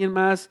 Alguien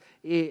más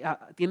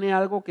tiene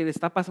algo que le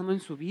está pasando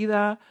en su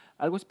vida,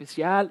 algo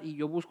especial, y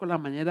yo busco la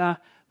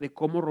manera de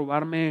cómo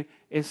robarme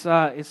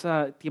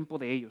ese tiempo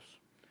de ellos.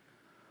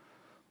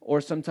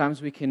 Or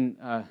sometimes we can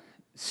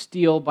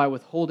steal by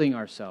withholding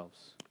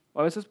ourselves.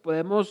 O a veces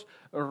podemos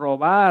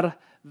robar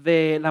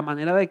de la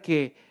manera de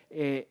que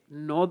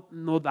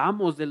no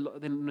damos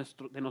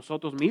de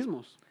nosotros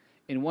mismos.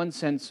 In one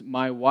sense,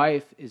 my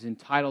wife is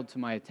entitled to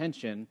my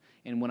attention,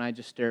 and when I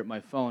just stare at my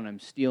phone, I'm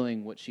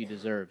stealing what she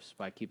deserves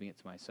by keeping it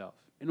to myself.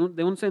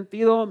 De un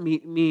sentido,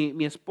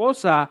 mi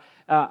esposa,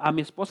 a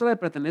mi esposa le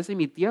pertenece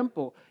mi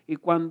tiempo, y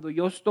cuando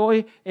yo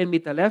estoy en mi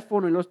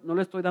teléfono y no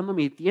le estoy dando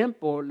mi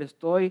tiempo, le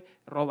estoy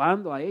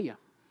robando a ella.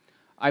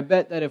 I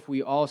bet that if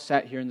we all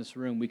sat here in this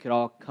room, we could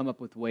all come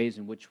up with ways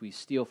in which we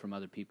steal from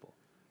other people.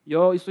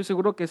 Yo estoy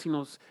seguro que si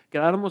nos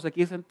quedáramos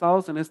aquí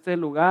sentados en este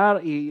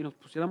lugar y nos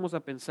pusiéramos a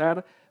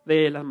pensar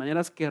de las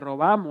maneras que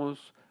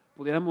robamos,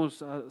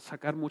 pudiéramos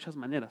sacar muchas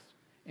maneras.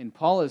 And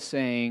Paul is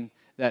saying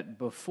that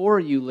before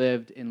you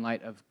lived in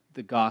light of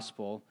the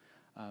gospel,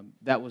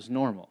 that was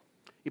normal.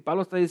 Y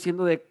Pablo está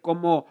diciendo de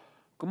cómo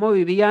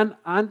vivían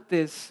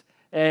antes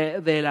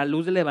de la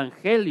luz del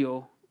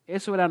evangelio,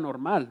 eso era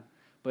normal.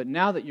 But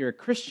now that you're a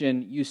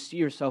Christian, you see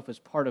yourself as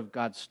part of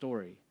God's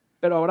story.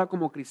 Pero ahora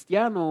como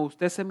cristiano,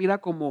 usted se mira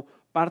como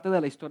parte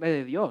de la historia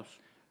de Dios.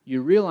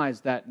 you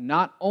realize that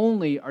not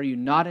only are you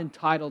not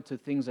entitled to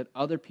things that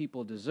other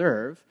people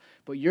deserve,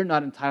 but you're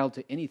not entitled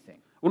to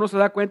anything. Uno se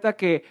da cuenta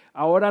que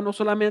ahora no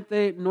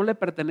solamente no le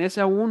pertenece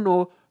a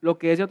uno lo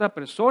que es de otra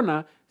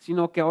persona,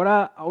 sino que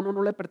ahora a uno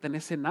no le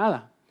pertenece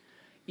nada.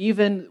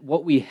 Even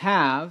what we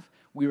have,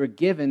 we were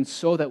given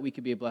so that we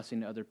could be a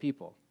blessing to other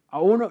people.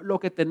 Aún lo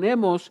que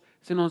tenemos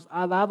se nos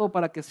ha dado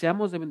para que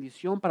seamos de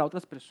bendición para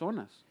otras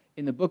personas.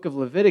 In the book of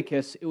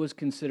Leviticus, it was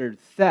considered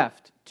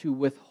theft to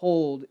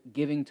withhold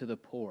giving to the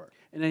poor.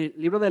 En el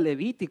libro de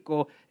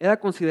Levítico era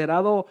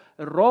considerado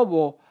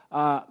robo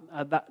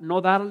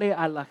no darle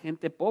a la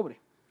gente pobre.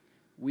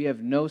 We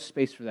have no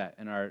space for that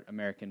in our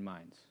American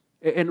minds.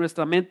 En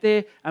nuestra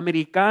mente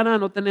americana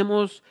no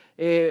tenemos,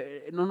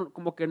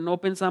 como que no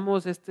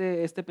pensamos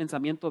este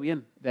pensamiento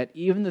bien. That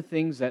even the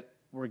things that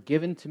were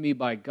given to me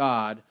by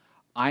God,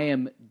 I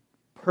am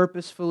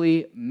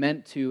purposefully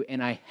meant to,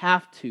 and I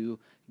have to,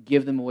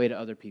 give them away to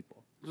other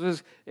people.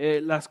 Entonces,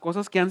 las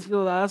cosas que han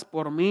sido dadas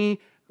por mí,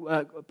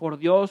 por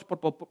Dios,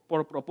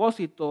 por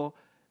propósito,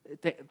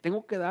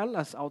 tengo que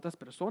darlas a otras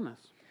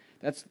personas.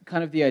 That's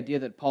kind of the idea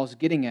that Paul's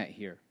getting at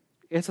here.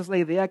 Esa es la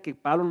idea que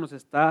Pablo nos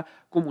está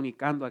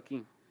comunicando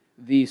aquí.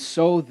 The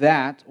so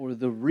that, or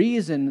the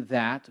reason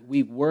that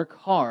we work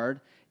hard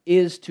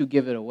is to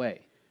give it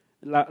away.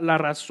 La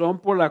razón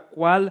por la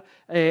cual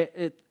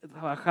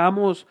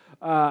trabajamos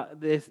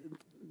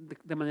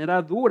de manera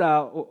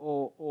dura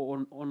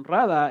o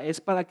honrada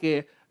es para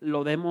que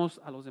lo demos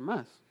a los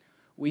demás.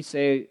 We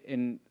say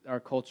in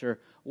our culture,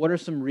 what are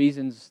some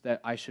reasons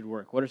that I should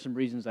work? What are some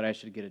reasons that I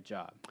should get a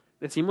job?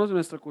 Decimos en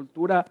nuestra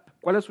cultura,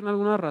 ¿cuáles son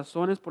algunas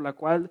razones por las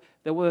cuales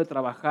debo de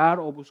trabajar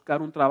o buscar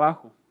un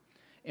trabajo?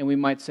 And we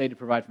might say to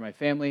provide for my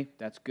family,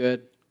 that's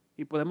good.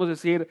 Y podemos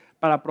decir,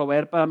 para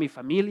proveer para mi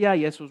familia,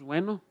 y eso es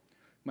bueno.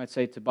 We might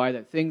say to buy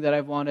that thing that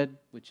I've wanted,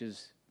 which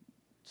is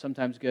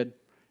sometimes good.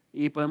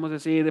 Y podemos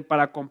decir,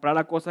 para comprar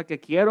la cosa que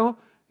quiero,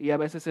 y a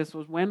veces eso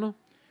es bueno.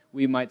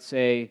 We might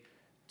say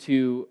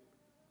to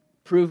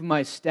prove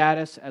my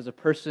status as a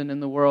person in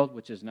the world,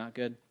 which is not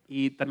good.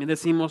 Y también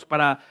decimos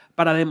para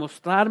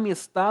demostrar mi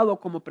estado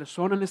como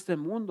persona en este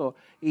mundo,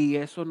 y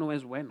eso no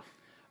es bueno.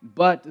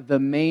 But the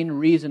main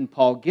reason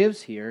Paul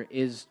gives here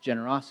is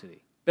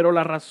generosity. Pero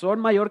la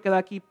razón mayor que da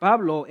aquí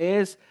Pablo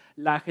es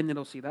la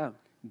generosidad.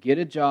 Get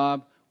a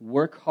job,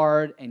 work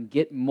hard, and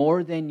get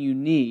more than you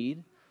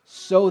need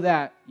so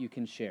that you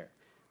can share.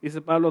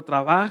 Dice Pablo,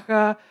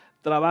 agarra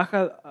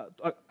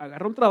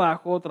un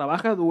trabajo,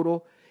 trabaja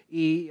duro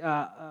y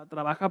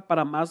trabaja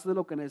para más de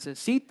lo que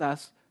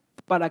necesitas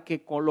para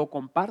que lo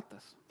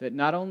compartas. That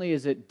not only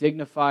is it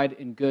dignified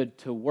and good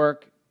to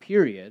work,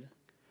 period,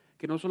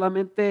 Que no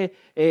solamente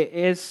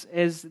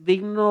es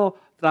digno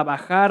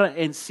trabajar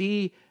en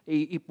sí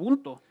y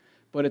punto,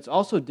 but it's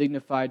also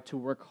dignified to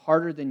work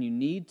harder than you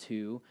need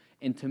to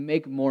and to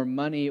make more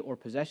money or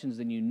possessions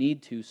than you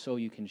need to so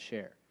you can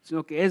share.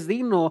 sino que es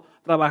digno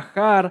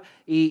trabajar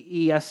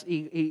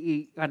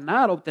y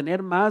ganar,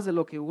 obtener más de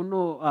lo que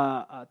uno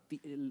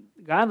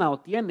gana o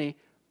tiene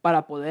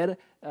para poder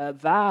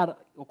dar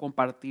o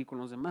compartir con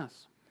los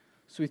demás.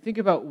 So we think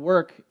about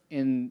work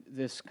in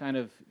this kind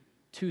of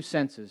two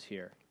senses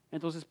here.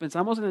 Entonces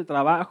pensamos en el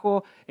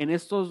trabajo en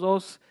estos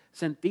dos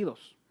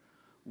sentidos.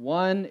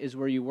 One is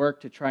where you work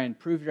to try and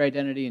prove your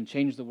identity and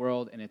change the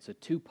world, and it's a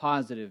too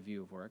positive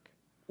view of work.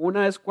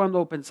 Una es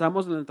cuando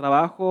pensamos en el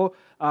trabajo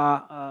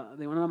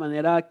de una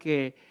manera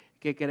que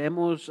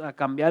queremos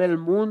cambiar el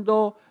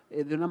mundo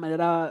de una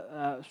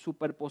manera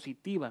súper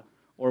positiva.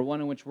 Or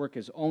one in which work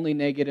is only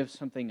negative,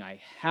 something I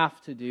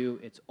have to do,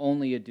 it's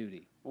only a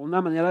duty.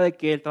 Una manera de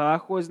que el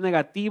trabajo es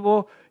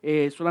negativo,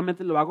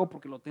 solamente lo hago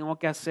porque lo tengo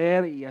que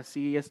hacer y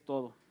así es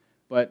todo.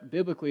 But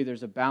biblically,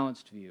 there's a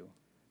balanced view,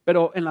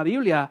 Pero en la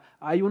Biblia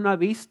hay una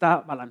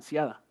vista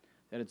balanceada,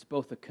 that it's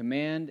both a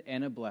command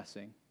and a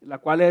blessing. la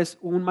cual es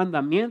un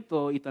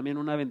mandamiento y también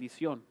una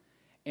bendición.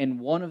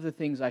 And one of the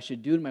things I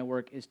should do in my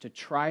work is to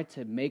try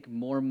to make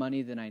more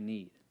money than I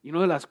need. Y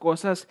una de las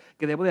cosas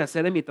que debo de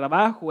hacer en mi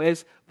trabajo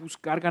es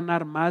buscar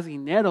ganar más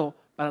dinero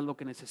para lo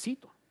que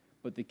necesito.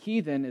 But the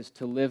key then is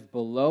to live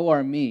below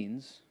our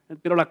means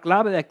Pero la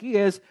clave de aquí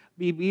es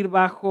vivir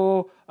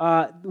bajo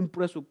un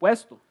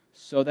presupuesto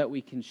so that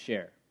we can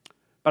share,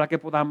 para que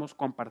podamos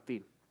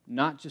compartir.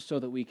 not just so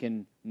that we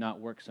can not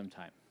work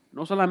sometime.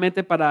 No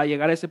solamente para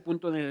llegar a ese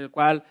punto en el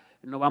cual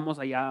no vamos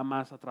allá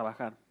más a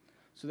trabajar.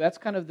 So that's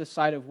kind of the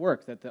side of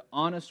work, that the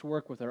honest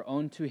work with our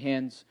own two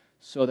hands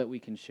so that we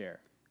can share.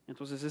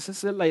 Entonces esa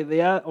es la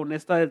idea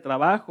honesta del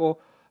trabajo,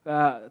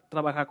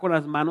 trabajar con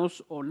las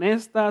manos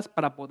honestas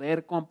para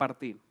poder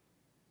compartir.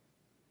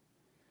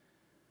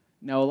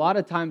 Now, a lot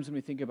of times when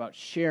we think about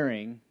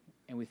sharing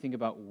and we think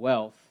about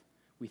wealth,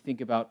 we think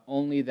about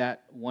only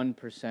that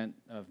 1%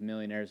 of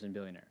millionaires and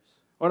billionaires.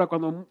 Ahora,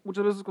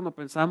 muchas veces cuando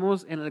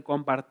pensamos en el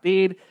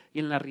compartir y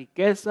en la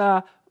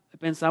riqueza,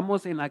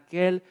 pensamos en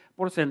aquel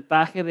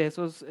porcentaje de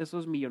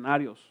esos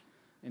millonarios.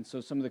 And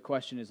so some of the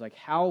question is like,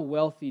 how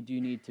wealthy do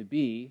you need to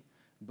be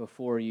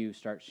before you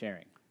start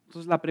sharing?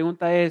 Entonces la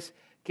pregunta es,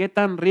 ¿qué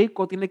tan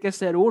rico tiene que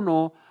ser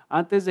uno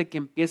antes de que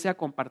empiece a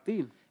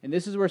compartir? And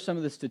this is where some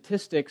of the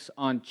statistics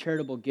on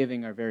charitable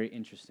giving are very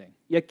interesting.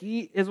 Y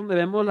aquí es donde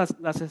vemos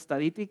las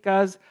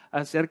estadísticas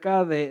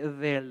acerca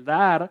del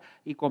dar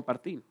y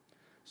compartir.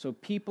 So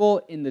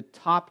people in the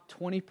top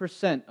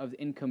 20% of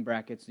the income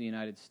brackets in the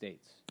United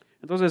States.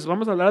 Entonces,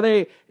 vamos a hablar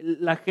de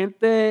la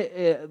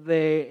gente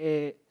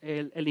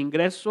el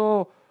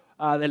ingreso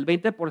del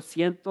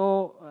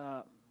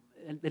 20%,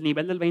 el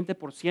nivel del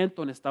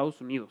 20% en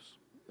Estados Unidos.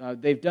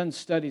 They've done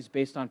studies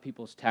based on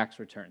people's tax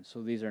returns,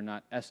 so these are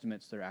not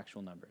estimates, they're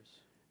actual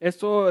numbers.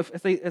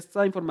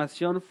 Esta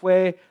información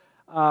fue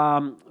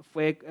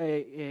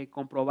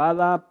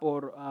comprobada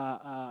por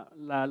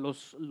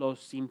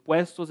los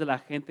impuestos de la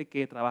gente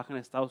que trabaja en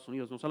Estados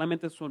Unidos. No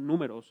solamente son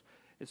números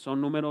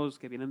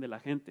que vienen de la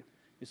gente.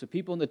 So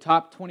people in the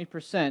top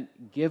 20%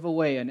 give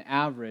away an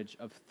average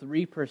of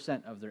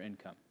 3% of their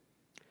income.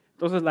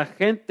 Entonces la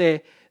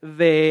gente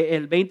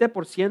del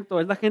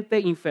 20% es la gente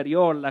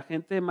inferior, la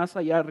gente más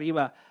allá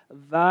arriba,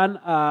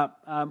 dan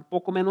a un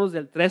poco menos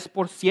del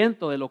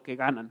 3% de lo que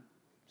ganan.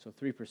 So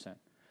 3%.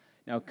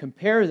 Now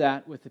compare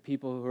that with the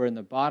people who are in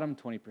the bottom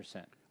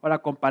 20%. Ahora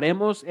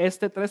comparemos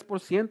este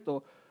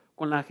 3%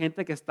 con la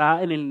gente que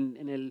está en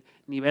el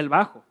nivel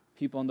bajo.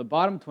 People in the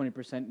bottom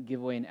 20%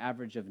 give away an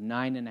average of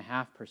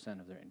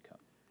 9.5% of their income.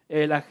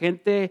 La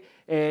gente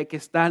que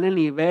está en el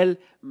nivel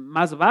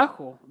más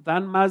bajo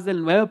dan más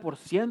del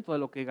 9% de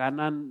lo que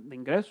ganan de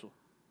ingreso.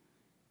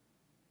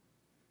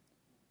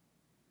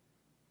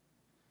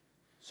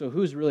 So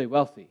who's really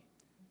wealthy?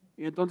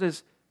 Y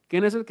entonces,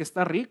 ¿quién es el que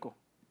está rico?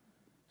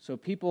 So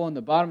people in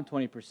the bottom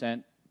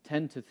 20%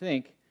 tend to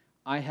think,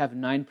 I have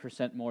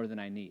 9% more than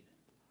I need.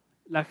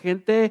 La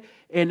gente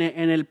en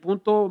el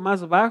punto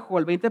más bajo,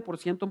 el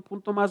 20%, un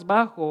punto más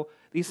bajo,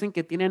 dicen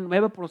que tienen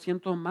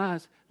 9%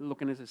 más de lo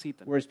que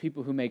necesitan. Whereas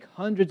people who make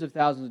hundreds of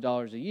thousands of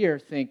dollars a year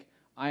think,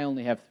 I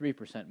only have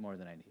 3% more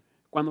than I need.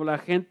 Cuando la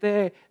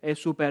gente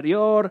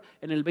superior,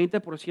 en el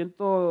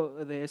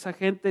 20% de esa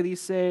gente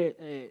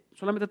dice,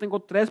 solamente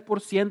tengo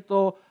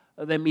 3%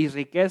 de mis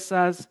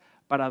riquezas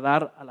para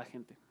dar a la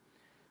gente.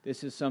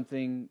 This is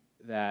something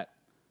that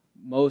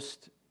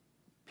most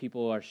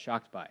people are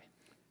shocked by.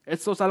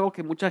 Esto es algo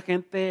que mucha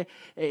gente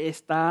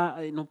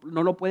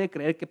no lo puede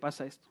creer que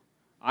pasa esto.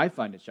 I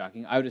find it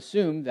shocking. I would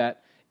assume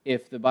that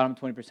if the bottom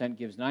 20%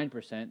 gives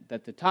 9%,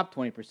 that the top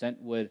 20%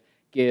 would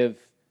give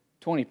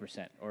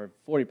 20% or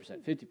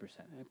 40%,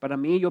 50%. Para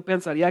mí, yo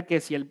pensaría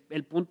que si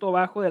el punto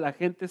bajo de la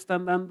gente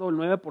están dando el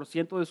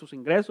 9% de sus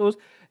ingresos,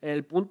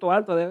 el punto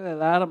alto debe de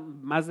dar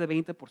más de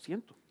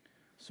 20%.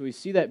 So we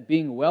see that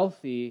being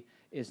wealthy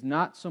is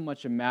not so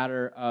much a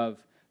matter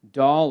of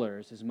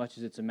dollars as much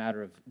as it's a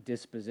matter of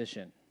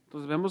disposition.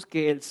 Entonces vemos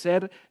que el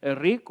ser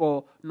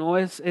rico no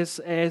es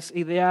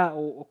idea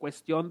o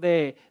cuestión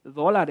de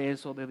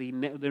dólares o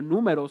de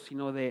números,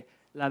 sino de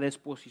la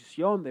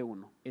disposición de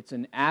uno. It's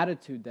an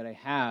attitude that I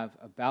have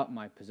about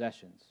my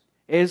possessions.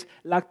 Es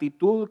la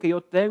actitud que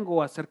yo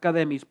tengo acerca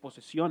de mis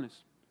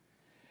posesiones.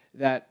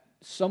 That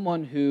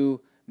someone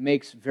who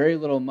makes very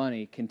little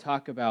money can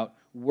talk about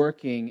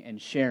working and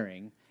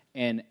sharing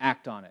and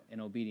act on it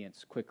in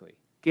obedience quickly.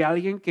 Que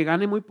alguien que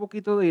gane muy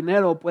poquito de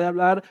dinero puede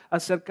hablar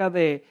acerca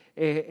de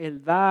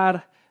el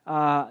dar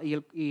y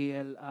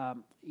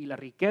la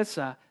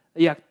riqueza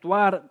y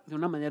actuar de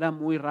una manera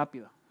muy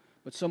rápida.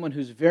 But someone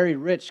who's very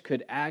rich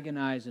could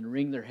agonize and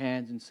wring their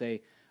hands and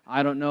say,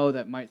 I don't know,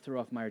 that might throw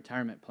off my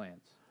retirement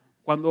plans.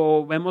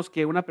 Cuando vemos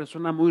que una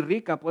persona muy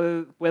rica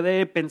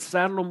puede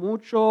pensarlo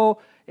mucho,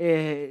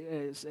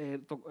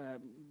 estar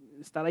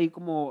ahí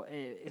como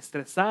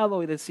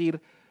estresado y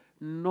decir,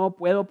 no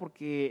puedo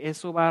porque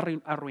eso va a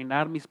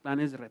arruinar mis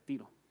planes de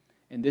retiro.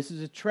 And this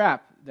is a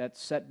trap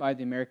that's set by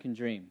the American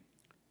dream.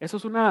 Eso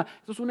es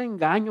un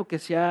engaño que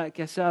se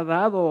ha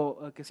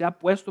dado, que se ha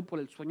puesto por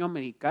el sueño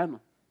americano.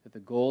 That the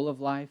goal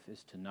of life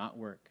is to not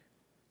work.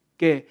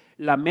 Que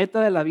la meta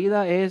de la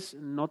vida es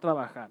no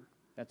trabajar.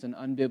 That's an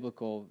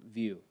unbiblical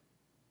view.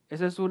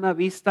 Esa es una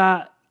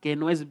vista que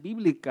no es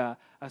bíblica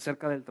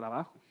acerca del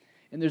trabajo.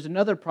 And there's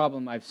another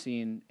problem I've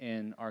seen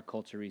in our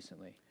culture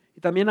recently. Y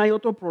también hay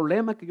otro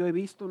problema que yo he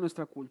visto en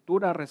nuestra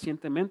cultura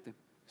recientemente.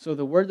 So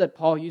the word that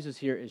Paul uses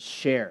here is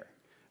share.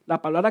 La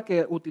palabra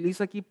que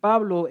utiliza aquí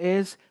Pablo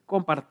es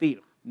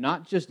compartir.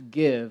 Not just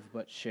give,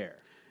 but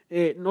share.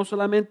 No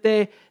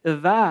solamente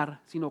dar,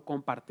 sino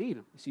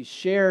compartir. You see,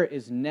 share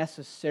is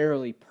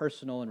necessarily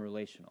personal and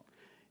relational.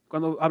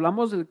 Cuando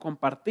hablamos de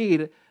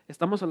compartir,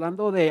 estamos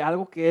hablando de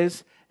algo que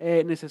es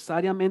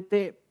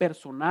necesariamente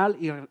personal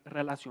y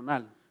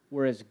relacional.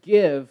 Whereas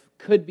give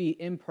could be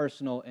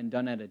impersonal and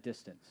done at a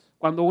distance.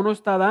 Cuando uno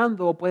está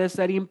dando, puede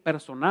ser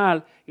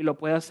impersonal y lo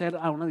puede hacer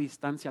a una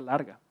distancia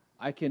larga.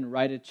 I can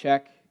write a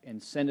check and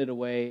send it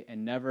away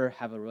and never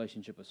have a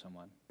relationship with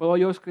someone. Puedo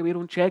yo escribir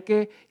un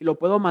cheque y lo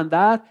puedo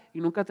mandar y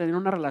nunca tener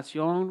una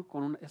relación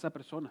con esa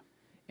persona.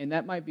 And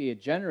that might be a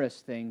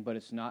generous thing, but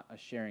it's not a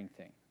sharing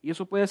thing. Y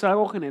eso puede ser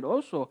algo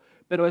generoso,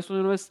 pero eso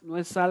no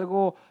es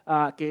algo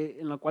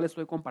en lo cual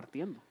estoy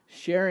compartiendo.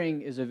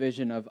 Sharing is a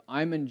vision of,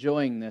 I'm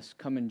enjoying this,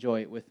 come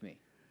enjoy it with me.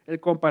 El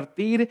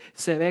compartir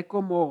se ve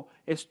como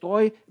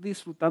estoy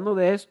disfrutando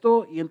de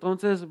esto y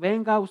entonces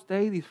venga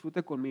usted y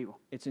disfrute conmigo.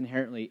 It's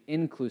inherently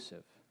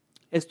inclusive.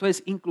 Esto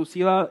es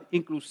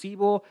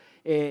inclusivo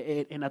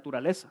en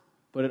naturaleza.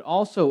 But it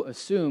also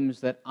assumes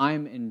that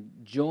I'm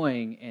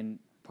enjoying and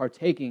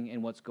partaking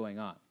in what's going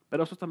on.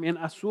 Pero eso también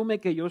asume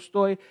que yo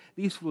estoy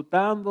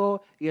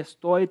disfrutando y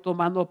estoy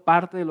tomando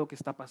parte de lo que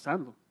está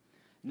pasando.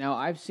 Now,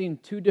 I've seen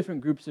two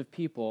different groups of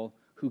people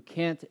who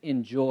can't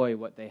enjoy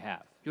what they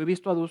have. Yo he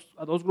visto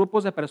a dos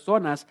grupos de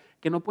personas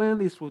que no pueden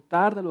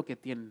disfrutar de lo que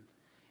tienen.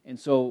 And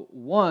so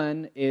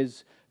one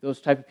is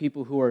those type of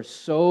people who are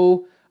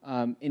so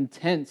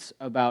intense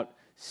about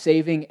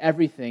saving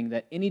everything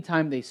that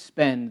anytime they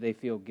spend, they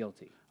feel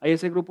guilty. Hay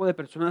ese grupo de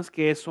personas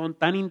que son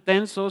tan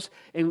intensos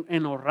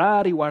en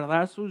ahorrar y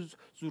guardar sus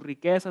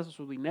riquezas o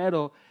su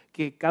dinero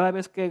que cada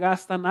vez que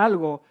gastan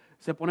algo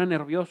se ponen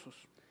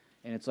nerviosos.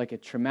 And it's like a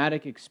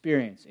traumatic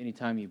experience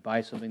anytime you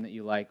buy something that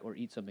you like or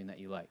eat something that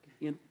you like.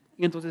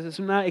 Y entonces es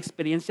una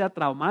experiencia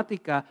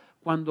traumática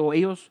cuando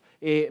ellos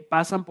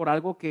pasan por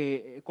algo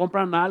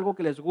compran algo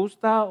que les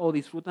gusta o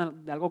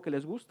disfrutan de algo que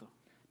les gusta.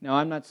 Now,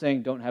 I'm not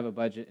saying don't have a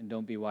budget and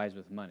don't be wise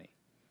with money.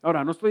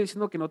 Ahora, no estoy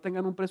diciendo que no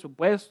tengan un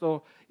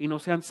presupuesto y no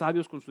sean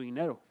sabios con su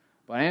dinero.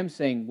 But I am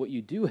saying what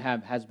you do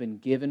have has been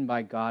given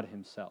by God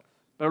himself.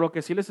 Pero lo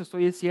que sí les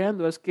estoy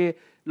diciendo es que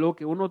lo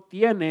que uno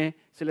tiene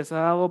se les ha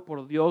dado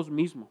por Dios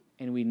mismo.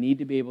 And we need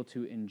to be able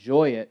to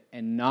enjoy it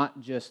and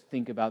not just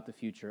think about the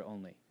future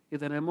only. Y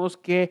tenemos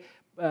que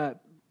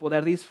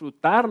poder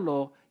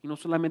disfrutarlo y no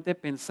solamente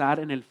pensar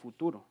en el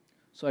futuro.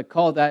 So I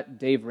call that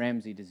Dave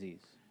Ramsey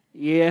disease.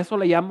 Y eso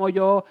le llamo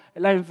yo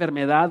la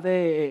enfermedad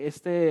de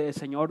este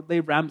señor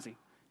Dave Ramsey.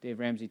 Dave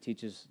Ramsey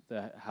teaches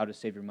how to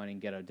save your money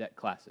and get out of debt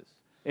classes.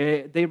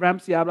 Dave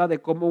Ramsey habla de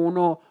cómo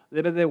uno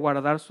debe de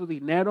guardar su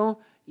dinero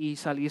y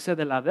salirse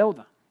de la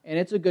deuda. And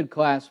it's a good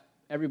class.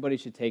 Everybody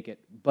should take it.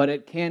 But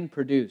it can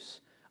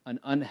produce an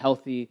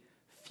unhealthy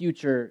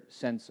future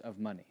sense of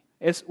money.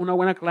 Es una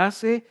buena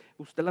clase,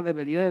 usted la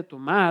debería de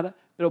tomar,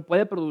 pero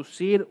puede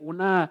producir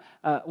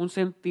un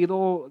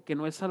sentido que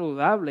no es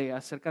saludable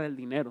acerca del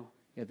dinero.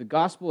 Yeah, the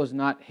gospel is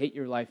not hate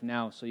your life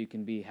now so you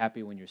can be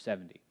happy when you're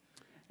 70.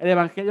 El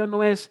evangelio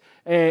no es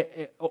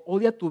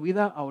odia tu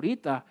vida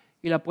ahorita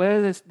y la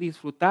puedes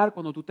disfrutar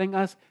cuando tú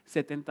tengas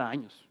 70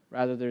 años,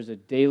 Rather, there's a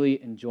daily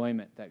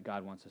enjoyment that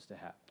God wants us to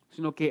have.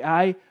 sino que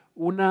hay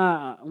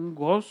un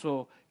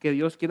gozo que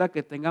Dios quiera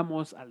que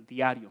tengamos al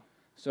diario.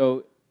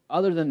 So,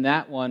 other than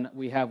that one,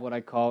 we have what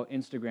I call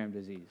Instagram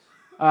disease.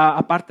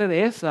 Aparte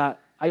de esa,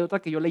 hay otra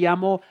que yo le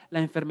llamo la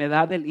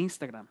enfermedad del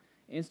Instagram.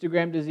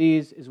 Instagram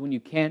disease is when you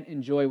can't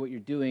enjoy what you're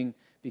doing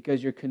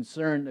because you're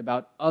concerned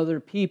about other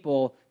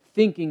people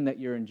thinking that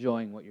you're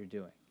enjoying what you're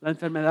doing. La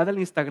enfermedad del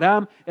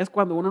Instagram es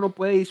cuando uno no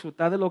puede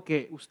disfrutar de lo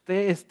que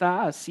usted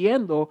está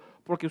haciendo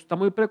porque está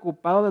muy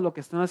preocupado de lo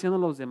que están haciendo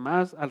los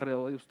demás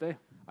alrededor de usted.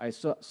 I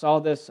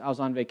saw this, I was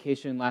on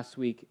vacation last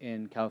week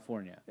in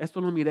California.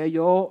 Esto lo miré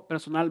yo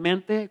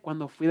personalmente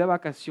cuando fui de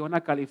vacación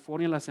a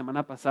California la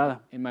semana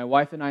pasada. And my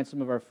wife and I and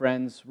some of our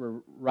friends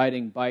were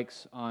riding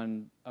bikes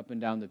up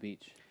and down the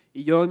beach.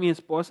 Y yo y mi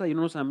esposa y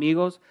unos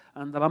amigos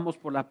andábamos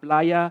por la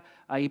playa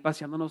ahí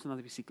paseándonos en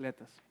las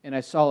bicicletas. And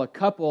I saw a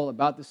couple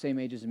about the same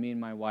age as me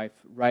and my wife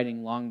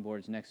riding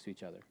longboards next to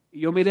each other. Y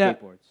yo miré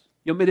Skateboards.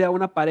 a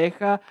una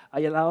pareja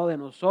ahí al lado de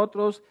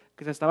nosotros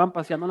que se estaban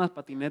paseando en las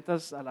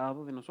patinetas al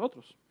lado de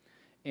nosotros.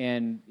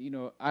 And,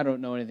 I don't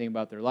know anything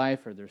about their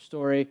life or their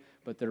story,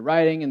 but they're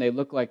riding and they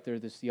look like they're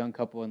this young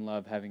couple in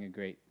love having a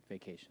great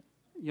vacation.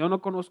 Yo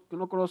no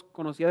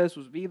conocía de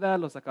sus vidas,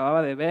 los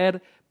acababa de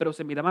ver, pero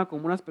se miraban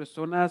como unas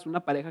personas, una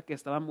pareja que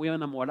estaban muy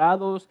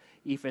enamorados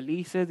y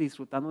felices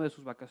disfrutando de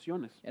sus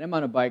vacaciones. And I'm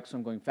on a bike, so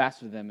I'm going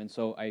faster than them, and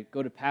so I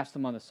go to pass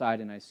them on the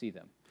side and I see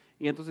them.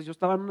 Y entonces yo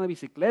estaba en una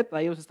bicicleta,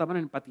 ellos estaban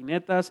en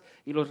patinetas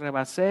y los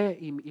rebasé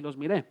y los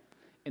miré.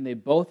 And they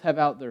both have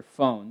out their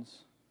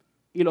phones,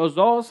 Y los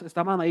dos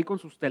estaban ahí con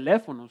sus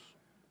teléfonos,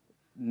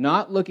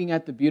 not looking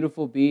at the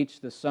beautiful beach,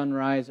 the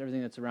sunrise,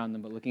 everything that's around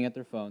them, but looking at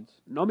their phones.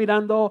 no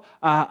mirando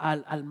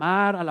al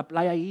mar, a la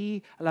playa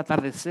ahí, al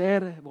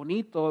atardecer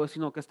bonito,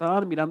 sino que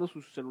estaban mirando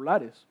sus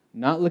celulares.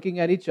 Not looking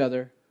at each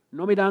other,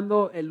 No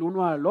mirando el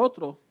uno al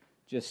otro,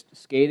 just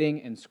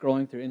skating and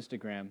scrolling through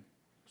Instagram.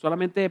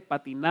 solamente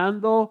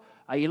patinando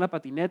ahí en la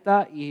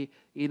patineta y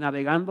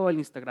navegando el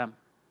Instagram,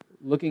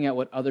 Looking at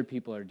what other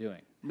people are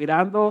doing.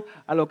 mirando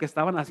a lo que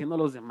estaban haciendo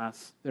los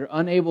demás. They're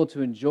unable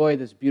to enjoy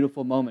this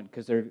beautiful moment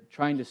because they're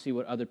trying to see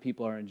what other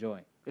people are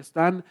enjoying.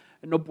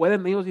 No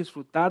pueden ellos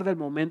disfrutar del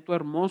momento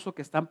hermoso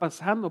que están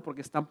pasando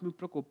porque están muy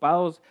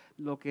preocupados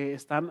de lo que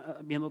están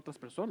viendo otras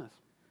personas.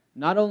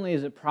 Not only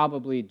is it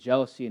probably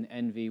jealousy and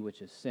envy,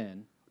 which is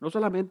sin, No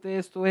solamente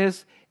esto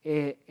es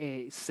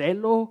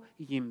celo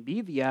y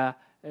envidia,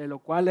 lo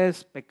cual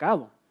es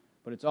pecado,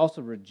 but it's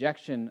also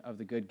rejection of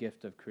the good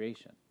gift of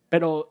creation.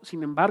 pero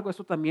sin embargo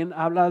esto también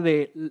habla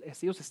de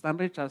ellos están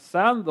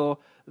rechazando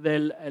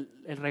el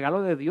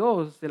regalo de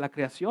Dios, de la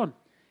creación.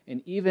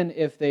 And even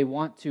if they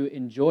want to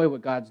enjoy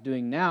what God's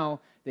doing now,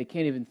 they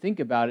can't even think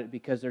about it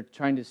because they're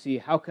trying to see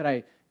how could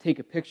I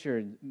take a picture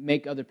and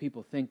make other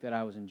people think that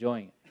I was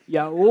enjoying it. Y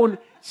aún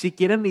si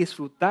quieren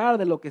disfrutar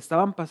de lo que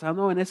estaban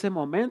pasando en ese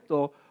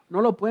momento,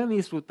 no lo pueden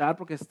disfrutar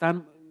porque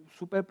están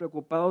súper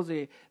preocupados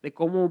de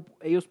cómo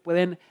ellos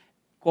pueden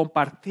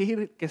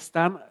compartir que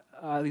están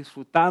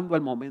disfrutando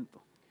el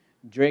momento.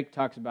 Drake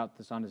talks about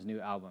this on his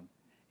new album.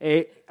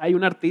 Hay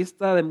un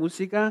artista de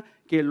música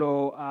que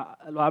lo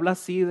habla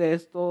así de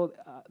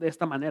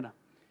esta manera.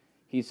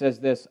 He says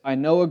this, I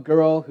know a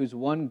girl whose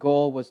one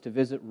goal was to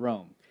visit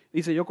Rome.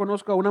 Dice, yo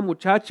conozco a una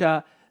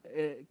muchacha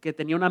que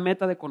tenía una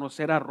meta de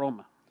conocer a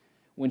Roma.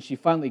 When she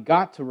finally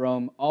got to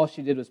Rome, all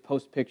she did was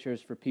post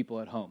pictures for people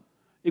at home.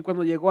 Y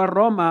cuando llegó a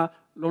Roma,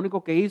 lo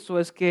único que hizo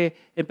es que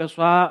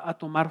empezó a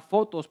tomar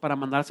fotos para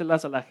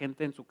mandárselas a la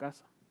gente en su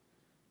casa.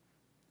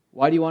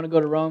 Why do you want to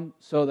go to Rome?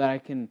 So that I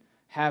can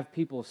have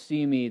people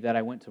see me that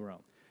I went to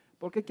Rome.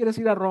 ¿Por qué quieres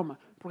ir a Roma?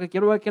 Porque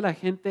quiero ver que la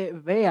gente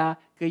vea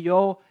que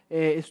yo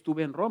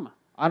estuve en Roma.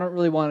 I don't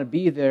really want to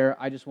be there,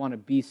 I just want to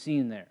be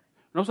seen there.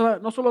 No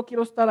solo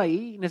quiero estar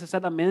ahí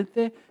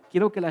necesariamente,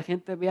 quiero que la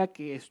gente vea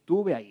que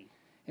estuve ahí.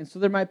 And so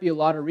there might be a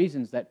lot of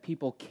reasons that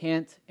people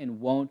can't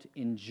and won't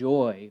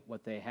enjoy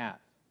what they have.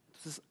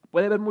 Entonces,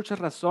 puede haber muchas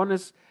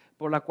razones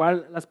por las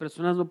cuales las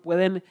personas no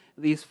pueden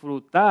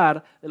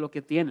disfrutar de lo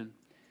que tienen.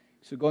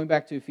 So going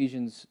back to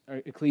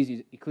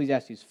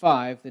Ecclesiastes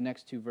 5, the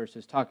next two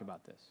verses talk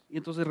about this. Y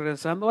entonces,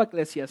 regresando a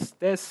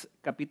Eclesiastés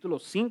capítulo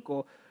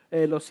 5,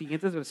 los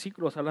siguientes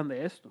versículos hablan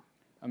de esto.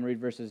 I'm going to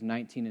read verses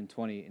 19 and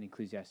 20 in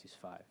Ecclesiastes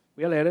 5.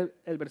 Voy a leer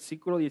el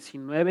versículo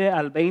 19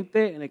 al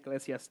 20 en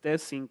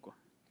Eclesiastés 5.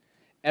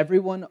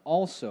 Everyone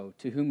also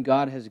to whom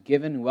God has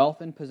given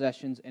wealth and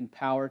possessions and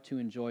power to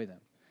enjoy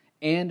them,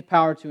 and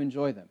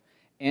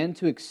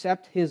to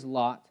accept his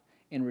lot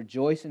and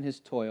rejoice in his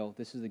toil,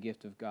 this is the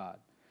gift of God.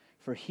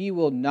 For he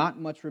will not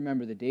much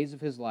remember the days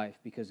of his life,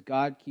 because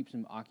God keeps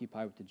him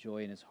occupied with the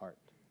joy in his heart.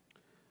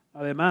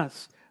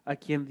 Además, a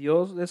quien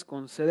Dios les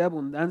concede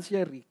abundancia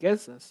y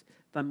riquezas,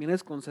 también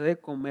les concede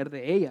comer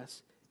de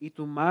ellas y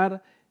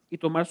tomar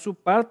su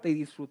parte y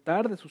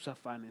disfrutar de sus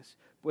afanes,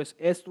 pues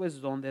esto es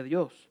don de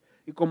Dios.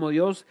 Y como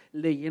Dios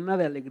le llena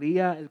de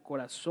alegría el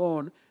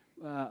corazón,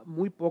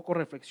 muy poco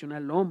reflexiona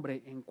el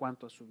hombre en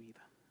cuanto a su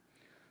vida.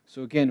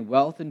 So again,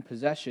 wealth and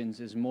possessions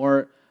is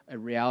more a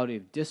reality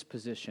of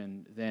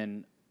disposition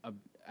than an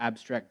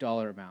abstract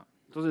dollar amount.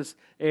 Entonces,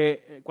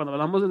 cuando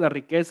hablamos de la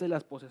riqueza y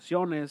las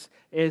posesiones,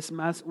 es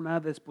más una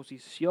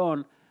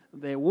disposición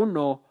de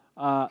uno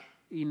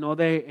y no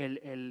de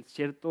el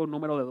cierto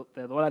número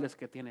de dólares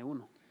que tiene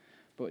uno.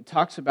 But it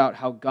talks about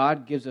how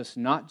God gives us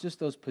not just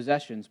those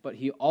possessions, but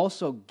he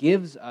also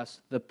gives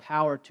us the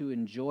power to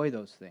enjoy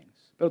those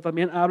things. Pero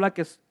también habla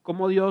que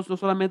como Dios no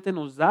solamente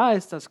nos da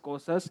estas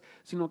cosas,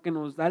 sino que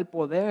nos da el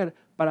poder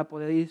para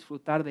poder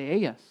disfrutar de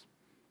ellas.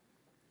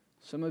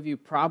 Some of you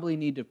probably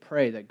need to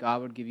pray that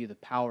God would give you the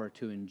power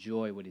to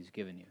enjoy what he's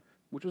given you.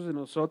 Muchos de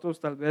nosotros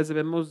tal vez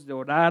debemos de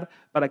orar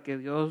para que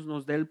Dios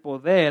nos dé el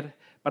poder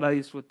para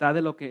disfrutar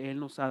de lo que Él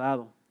nos ha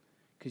dado.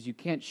 Because you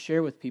can't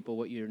share with people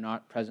what you're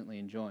not presently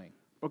enjoying.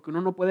 Porque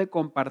uno no puede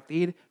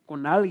compartir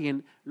con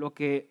alguien lo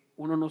que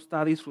uno no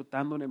está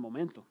disfrutando en el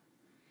momento.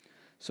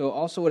 So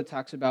also what it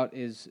talks about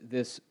is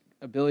this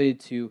ability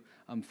to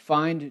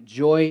find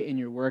joy in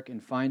your work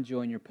and find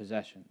joy in your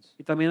possessions.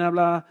 Y también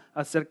habla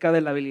acerca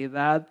de la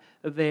habilidad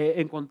de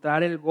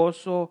encontrar el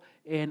gozo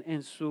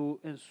en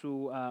su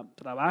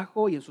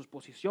trabajo y en sus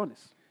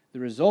posiciones. The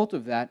result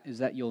of that is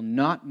that you'll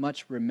not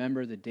much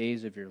remember the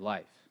days of your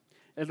life.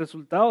 El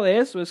resultado de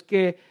eso es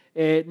que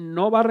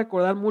no va a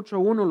recordar mucho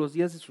uno los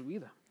días de su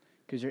vida.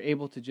 Because you're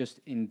able to just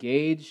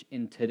engage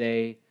in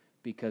today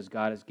because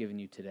God has given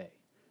you today.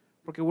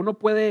 Porque uno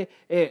puede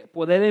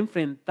poder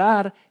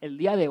enfrentar el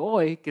día de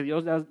hoy que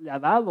Dios le ha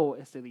dado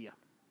este día.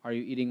 Are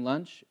you eating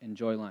lunch?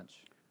 Enjoy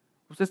lunch.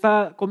 ¿Usted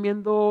está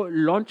comiendo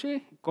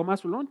lonche? Coma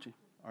su lonche.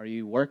 Are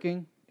you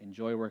working?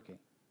 Enjoy working.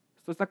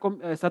 ¿Usted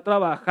está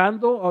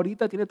trabajando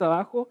ahorita, tiene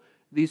trabajo?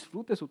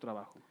 Disfrute su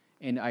trabajo.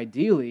 And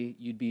ideally,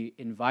 you'd be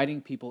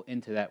inviting people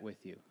into that with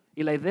you.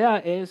 Y la idea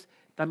es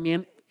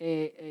también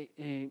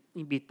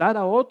invitar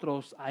a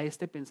otros a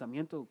este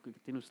pensamiento que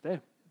tiene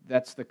usted.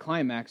 That's the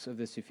climax of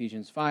this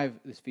Ephesians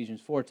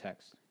 4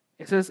 text.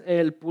 Ese es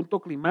el punto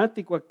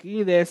climático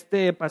aquí de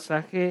este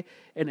pasaje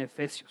en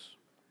Efesios.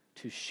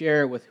 To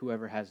share with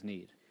whoever has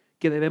need.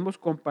 Que debemos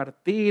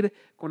compartir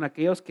con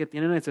aquellos que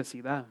tienen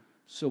necesidad.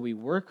 So we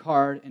work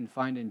hard and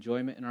find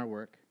enjoyment in our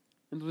work.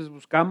 Entonces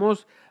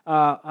buscamos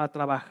a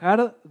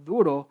trabajar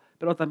duro,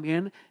 pero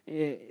también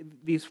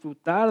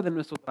disfrutar de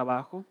nuestro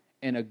trabajo.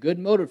 And a good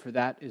motive for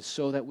that is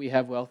so that we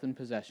have wealth and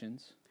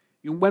possessions.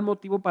 Y un buen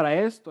motivo para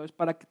esto es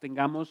para que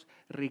tengamos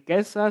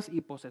riquezas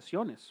y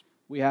posesiones.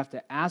 We have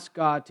to ask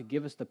God to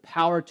give us the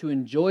power to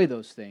enjoy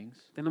those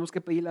things. Tenemos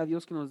que pedirle a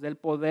Dios que nos dé el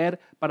poder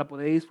para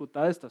poder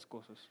disfrutar de estas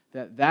cosas.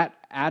 That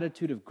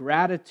attitude of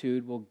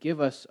gratitude will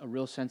give us a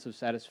real sense of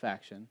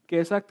satisfaction. Que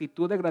esa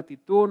actitud de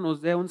gratitud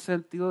nos dé un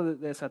sentido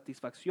de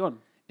satisfacción.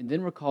 And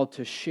then we're called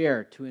to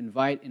share, to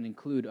invite and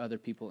include other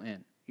people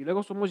in. Y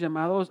luego somos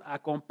llamados a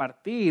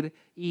compartir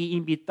y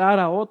invitar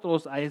a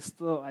otros a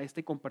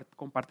este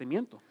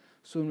compartimiento.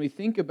 So when we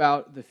think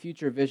about the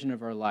future vision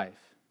of our life,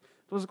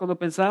 Entonces, cuando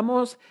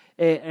pensamos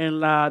en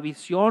la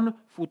visión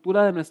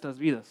futura de nuestras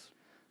vidas,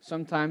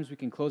 sometimes we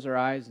can close our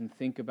eyes and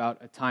think about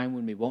a time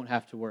when we won't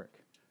have to work.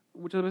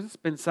 muchas veces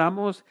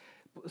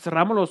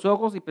cerramos los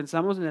ojos y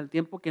pensamos en el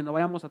tiempo que no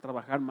vayamos a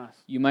trabajar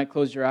más. You might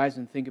close your eyes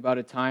and think about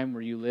a time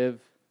where you live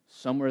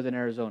somewhere in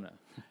Arizona.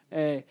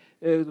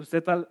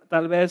 Usted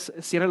tal vez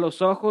cierre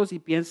los ojos y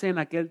piense en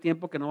aquel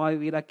tiempo que no va a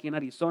vivir aquí en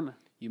Arizona.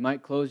 You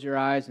might close your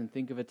eyes and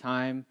think of a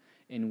time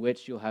in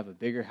which you'll have a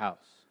bigger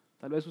house.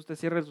 Tal vez usted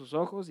cierre sus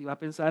ojos y va a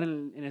pensar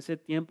en ese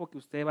tiempo que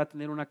usted va a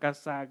tener una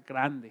casa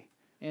grande.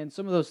 And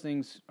some of those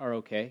things are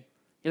okay.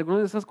 Y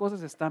algunas de esas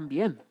cosas están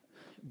bien,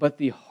 But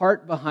the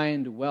heart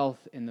behind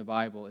wealth in the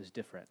Bible is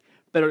different.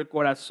 pero el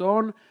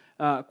corazón,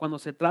 cuando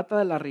se trata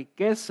de la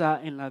riqueza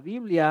en la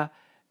Biblia,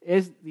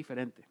 es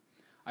diferente.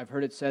 I've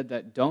heard it said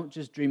that don't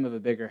just dream of a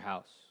bigger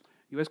house,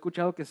 Yo he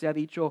escuchado que se ha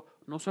dicho,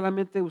 no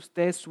solamente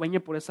usted sueñe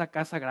por esa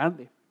casa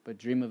grande, but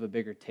dream of a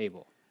bigger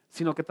table,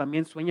 sino que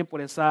también sueñe por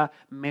esa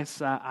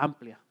mesa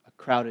amplia, a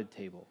crowded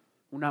table,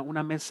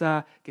 una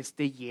mesa que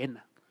esté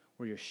llena,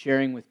 where you're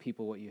sharing with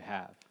people what you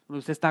have, donde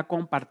usted está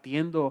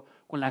compartiendo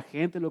con la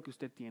gente lo que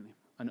usted tiene.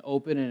 an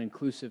open and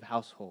inclusive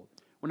household,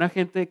 Una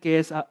gente que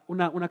es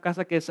una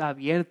casa que es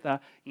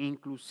abierta e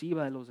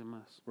inclusiva de los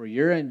demás. where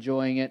you're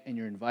enjoying it and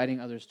you're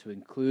inviting others to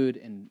include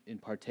and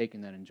partake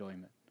in that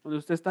enjoyment. Donde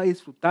usted está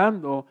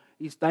disfrutando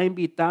y está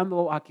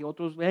invitando a que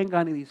otros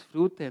vengan y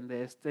disfruten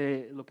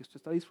de lo que usted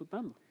está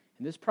disfrutando.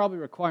 And this probably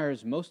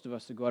requires most of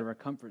us to go out of our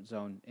comfort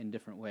zone in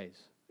different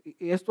ways.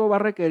 Y esto va a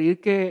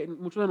requerir que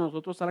muchos de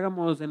nosotros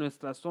salgamos de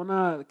nuestra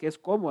zona que es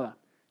cómoda,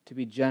 To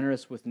be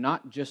generous with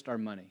not just our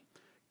money,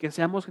 que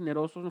seamos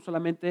generosos no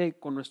solamente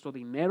con nuestro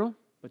dinero,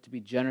 but to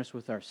be generous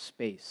with our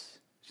space,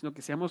 sino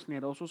que seamos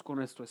generosos con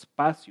nuestro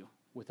espacio,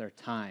 with our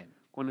time,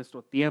 con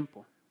nuestro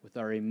tiempo, with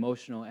our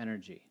emotional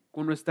energy,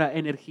 con nuestra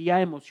energía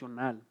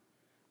emocional,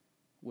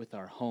 with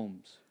our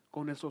homes.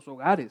 con nuestros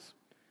hogares.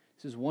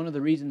 This is one of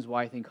the reasons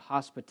why I think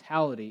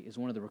hospitality is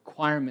one of the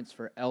requirements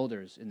for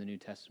elders in the New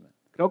Testament.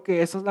 Creo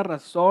que esa es la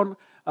razón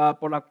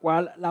por la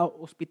cual la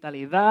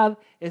hospitalidad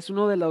es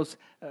uno de los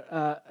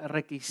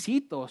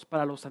requisitos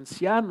para los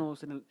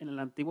ancianos en el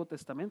Antiguo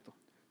Testamento.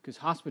 Because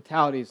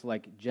hospitality is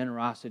like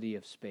generosity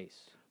of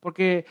space.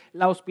 Porque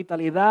la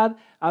hospitalidad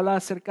habla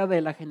acerca de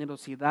la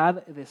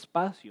generosidad de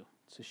espacio.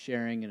 It's a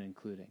sharing and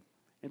including.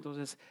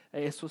 Entonces,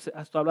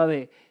 esto habla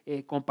de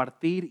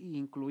compartir e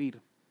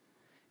incluir.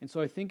 And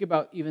so I think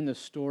about even the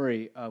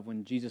story of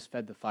when Jesus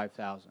fed the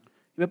 5,000.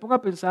 Y me pongo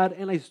a pensar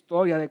en la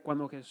historia de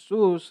cuando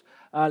Jesús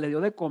le dio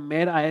de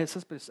comer a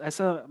esas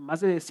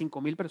más de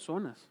 5,000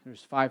 personas.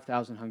 There's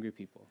 5,000 hungry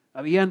people.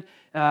 Habían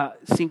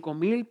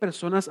 5,000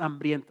 personas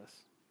hambrientas.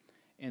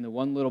 And the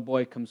one little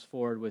boy comes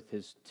forward with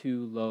his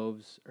 2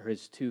 loaves, or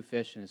his 2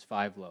 fish and his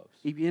 5 loaves.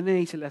 Y viene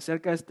y se le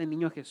acerca a este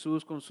niño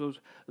Jesús con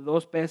sus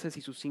 2 peces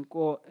y sus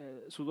 5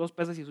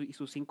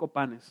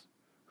 panes.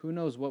 Who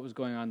knows what was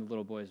going on in the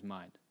little boy's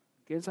mind?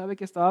 ¿Quién sabe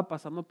qué estaba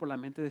pasando por la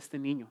mente de este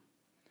niño?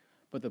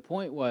 But the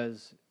point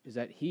is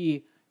that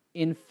he,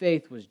 in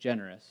faith, was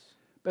generous.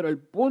 Pero el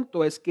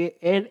punto es que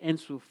él en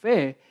su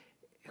fe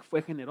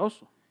fue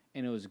generoso.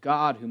 And it was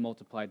God who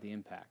multiplied the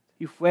impact.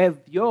 Y fue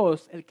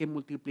Dios el que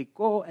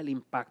multiplicó el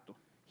impacto.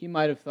 He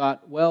might have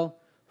thought, well,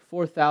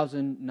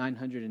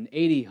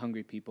 4,980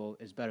 hungry people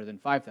is better than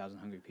 5,000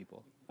 hungry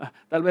people.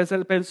 Tal vez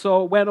él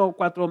pensó, bueno,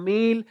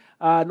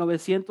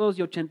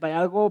 4,980 y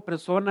algo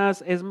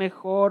personas es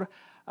mejor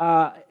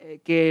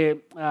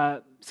que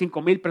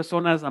 5,000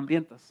 personas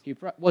hambrientas. He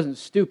wasn't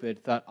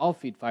stupid, thought, I'll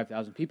feed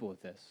 5,000 people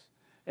with this.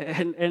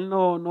 Él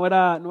no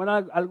era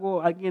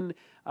alguien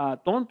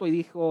tonto y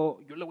dijo,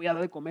 yo le voy a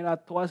dar de comer a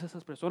todas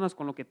esas personas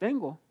con lo que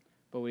tengo.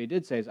 But what he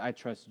did say is, I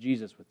trust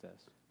Jesus with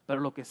this.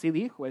 Pero lo que sí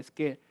dijo es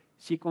que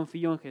sí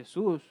confío en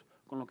Jesús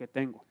con lo que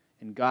tengo.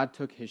 And God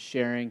took his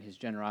sharing, his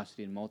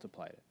generosity, and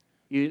multiplied it.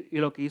 Y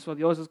lo que hizo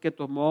Dios es que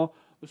tomó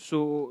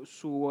su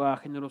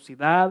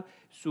generosidad,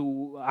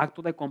 su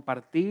acto de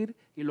compartir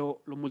y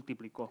lo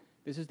multiplicó.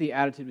 This is the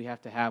attitude we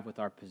have to have with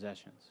our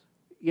possessions,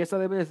 Y esa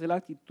debe de ser la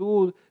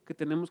actitud que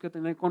tenemos que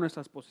tener con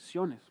nuestras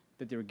posesiones,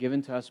 that they were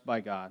given to us by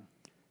God,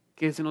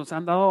 que se nos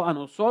han dado a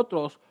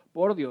nosotros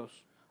por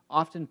Dios,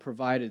 often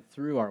provided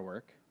through our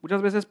work,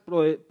 muchas veces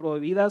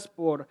provistas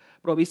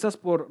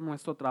por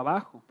nuestro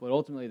trabajo, but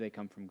ultimately they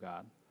come from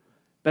God.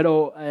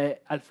 pero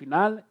al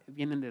final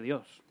vienen de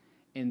Dios.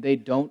 And they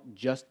don't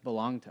just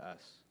belong to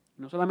us.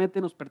 No solamente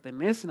nos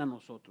pertenecen a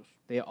nosotros,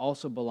 They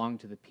also belong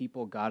to the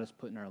people God has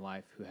put in our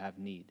life who have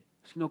need.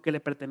 sino que le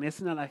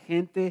pertenecen a la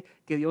gente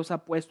que Dios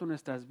ha puesto en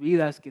nuestras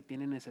vidas que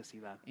tiene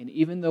necesidad. And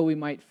even though we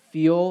might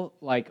feel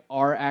like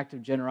our act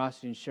of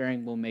generosity and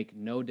sharing will make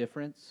no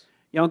difference,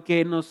 Y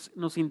aunque nos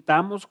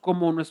sintamos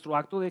como nuestro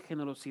acto de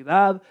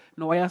generosidad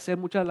no vaya a hacer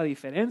mucha la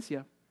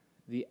diferencia,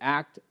 the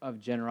act of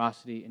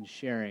generosity and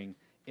sharing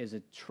is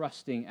a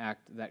trusting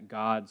act that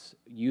God's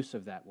use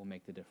of that will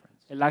make the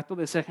difference. El acto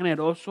de ser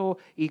generoso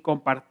y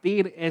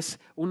compartir es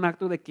un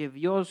acto de que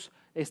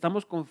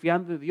estamos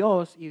confiando en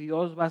Dios y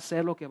Dios va a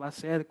hacer lo que va a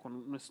hacer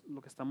con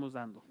lo que estamos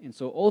dando. And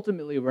so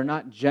ultimately, we're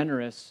not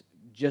generous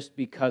just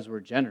because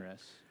we're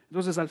generous,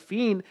 Entonces, al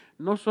fin,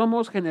 no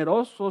somos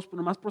generosos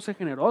nomás por ser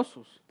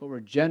generosos. but we're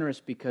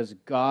generous because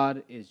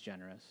God is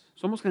generous.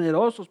 Somos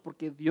generosos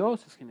porque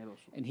Dios es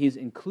generoso. And He's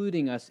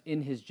including us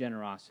in His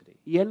generosity.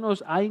 Y Él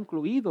nos ha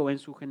incluido en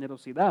su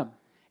generosidad.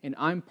 And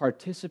I'm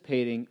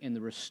participating in the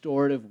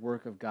restorative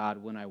work of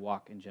God when I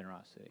walk in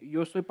generosity.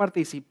 Yo estoy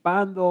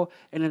participando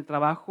en el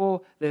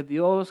trabajo de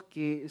Dios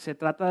que se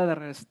trata de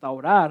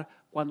restaurar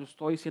cuando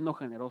estoy siendo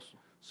generoso.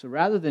 So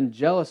rather than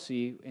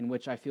jealousy, in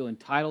which I feel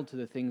entitled to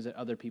the things that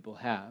other people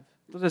have,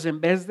 Entonces,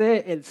 en vez de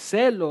el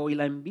celo y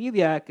la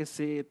envidia que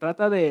se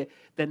trata de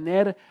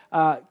tener,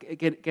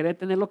 querer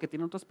tener lo que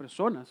tienen otras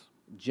personas,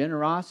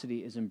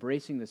 generosity is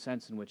embracing the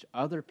sense in which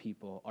other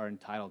people are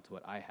entitled to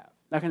what I have.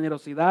 la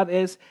generosidad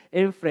es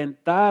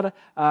enfrentar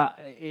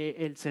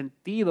el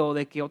sentido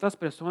de que otras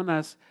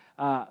personas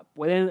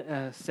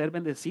pueden ser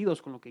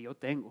bendecidos con lo que yo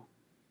tengo.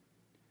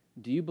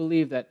 Do you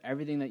believe that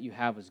everything that you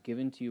have was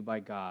given to you by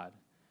God,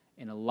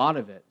 and a lot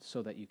of it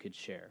so that you could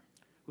share?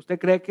 ¿Usted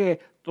cree que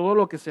todo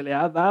lo que se le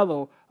ha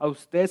dado a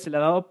usted se le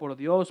ha dado por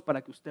Dios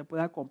para que usted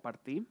pueda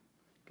compartir?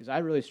 Because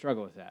I really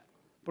struggle with that.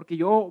 Porque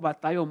yo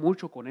batallo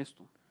mucho con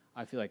esto.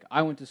 I feel like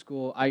I went to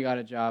school, I got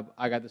a job,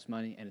 I got this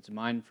money, and it's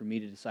mine for me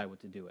to decide what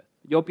to do with.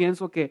 Yo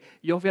pienso que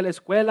yo fui a la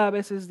escuela, a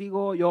veces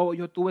digo,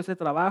 yo tuve ese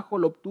trabajo,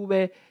 lo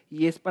obtuve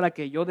y es para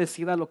que yo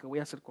decida lo que voy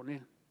a hacer con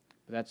él.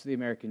 But that's the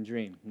American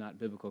dream, not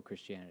biblical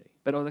Christianity.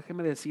 Pero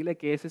déjeme decirle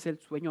que ese es el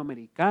sueño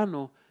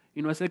americano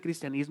y no es el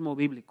cristianismo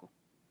bíblico.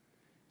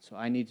 So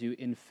I need to,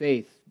 in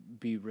faith,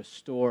 be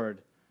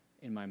restored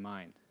in my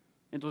mind.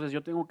 Entonces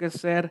yo tengo que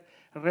ser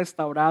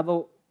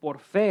restaurado por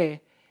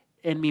fe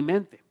en mi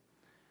mente.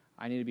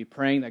 I need to be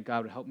praying that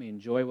God would help me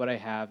enjoy what I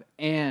have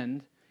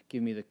and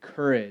give me the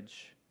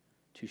courage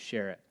to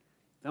share it.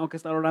 Tengo que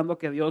estar orando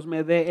que Dios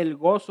me dé el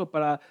gozo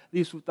para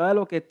disfrutar de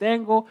lo que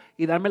tengo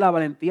y darme la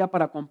valentía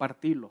para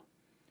compartirlo.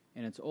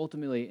 And it's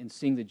ultimately in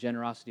seeing the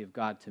generosity of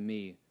God to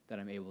me that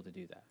I'm able to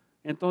do that.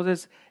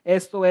 Entonces,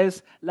 esto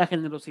es la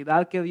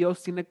generosidad que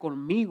Dios tiene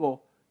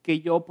conmigo,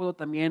 que yo puedo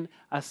también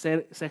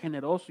ser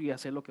generoso y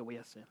hacer lo que voy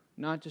a hacer.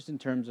 Not just in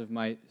terms of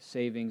my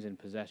savings and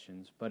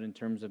possessions, but in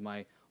terms of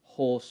my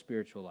whole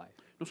spiritual life.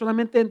 No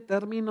solamente en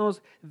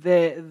términos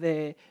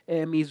de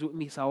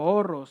mis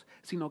ahorros,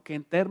 sino que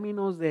en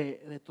términos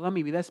de toda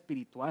mi vida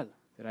espiritual.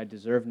 That I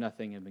deserve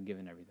nothing and been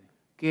given everything.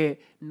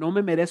 Que no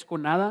me merezco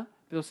nada,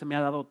 pero se me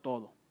ha dado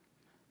todo.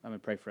 I'm going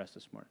to pray for us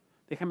this morning.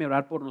 Déjame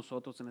orar por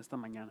nosotros en esta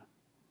mañana.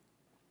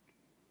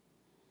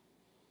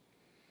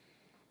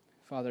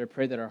 Father, I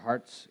pray that our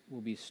hearts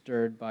will be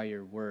stirred by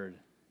your word.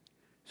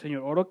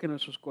 Señor, oro que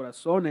nuestros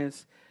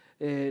corazones,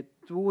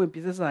 tú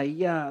empieces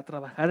ahí a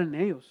trabajar en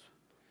ellos.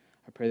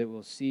 I pray that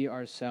we'll see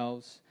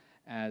ourselves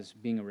as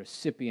being a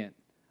recipient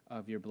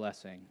of your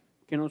blessing.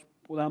 Que nos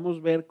podamos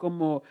ver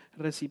como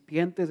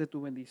recipientes de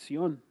tu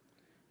bendición.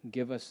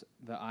 Give us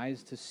the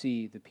eyes to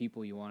see the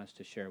people you want us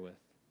to share with.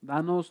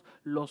 Danos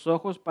los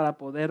ojos para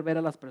poder ver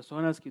a las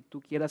personas que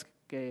tú quieras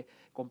que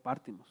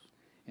compartimos.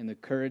 And the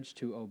courage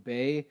to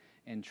obey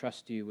and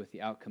trust you with the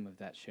outcome of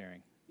that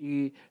sharing.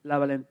 Y la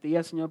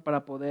valentía, Señor,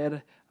 para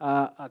poder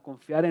a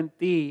confiar en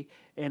ti,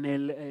 en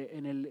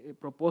el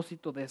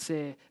propósito de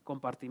ese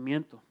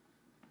compartimiento.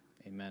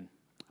 Amen.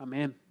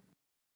 Amén.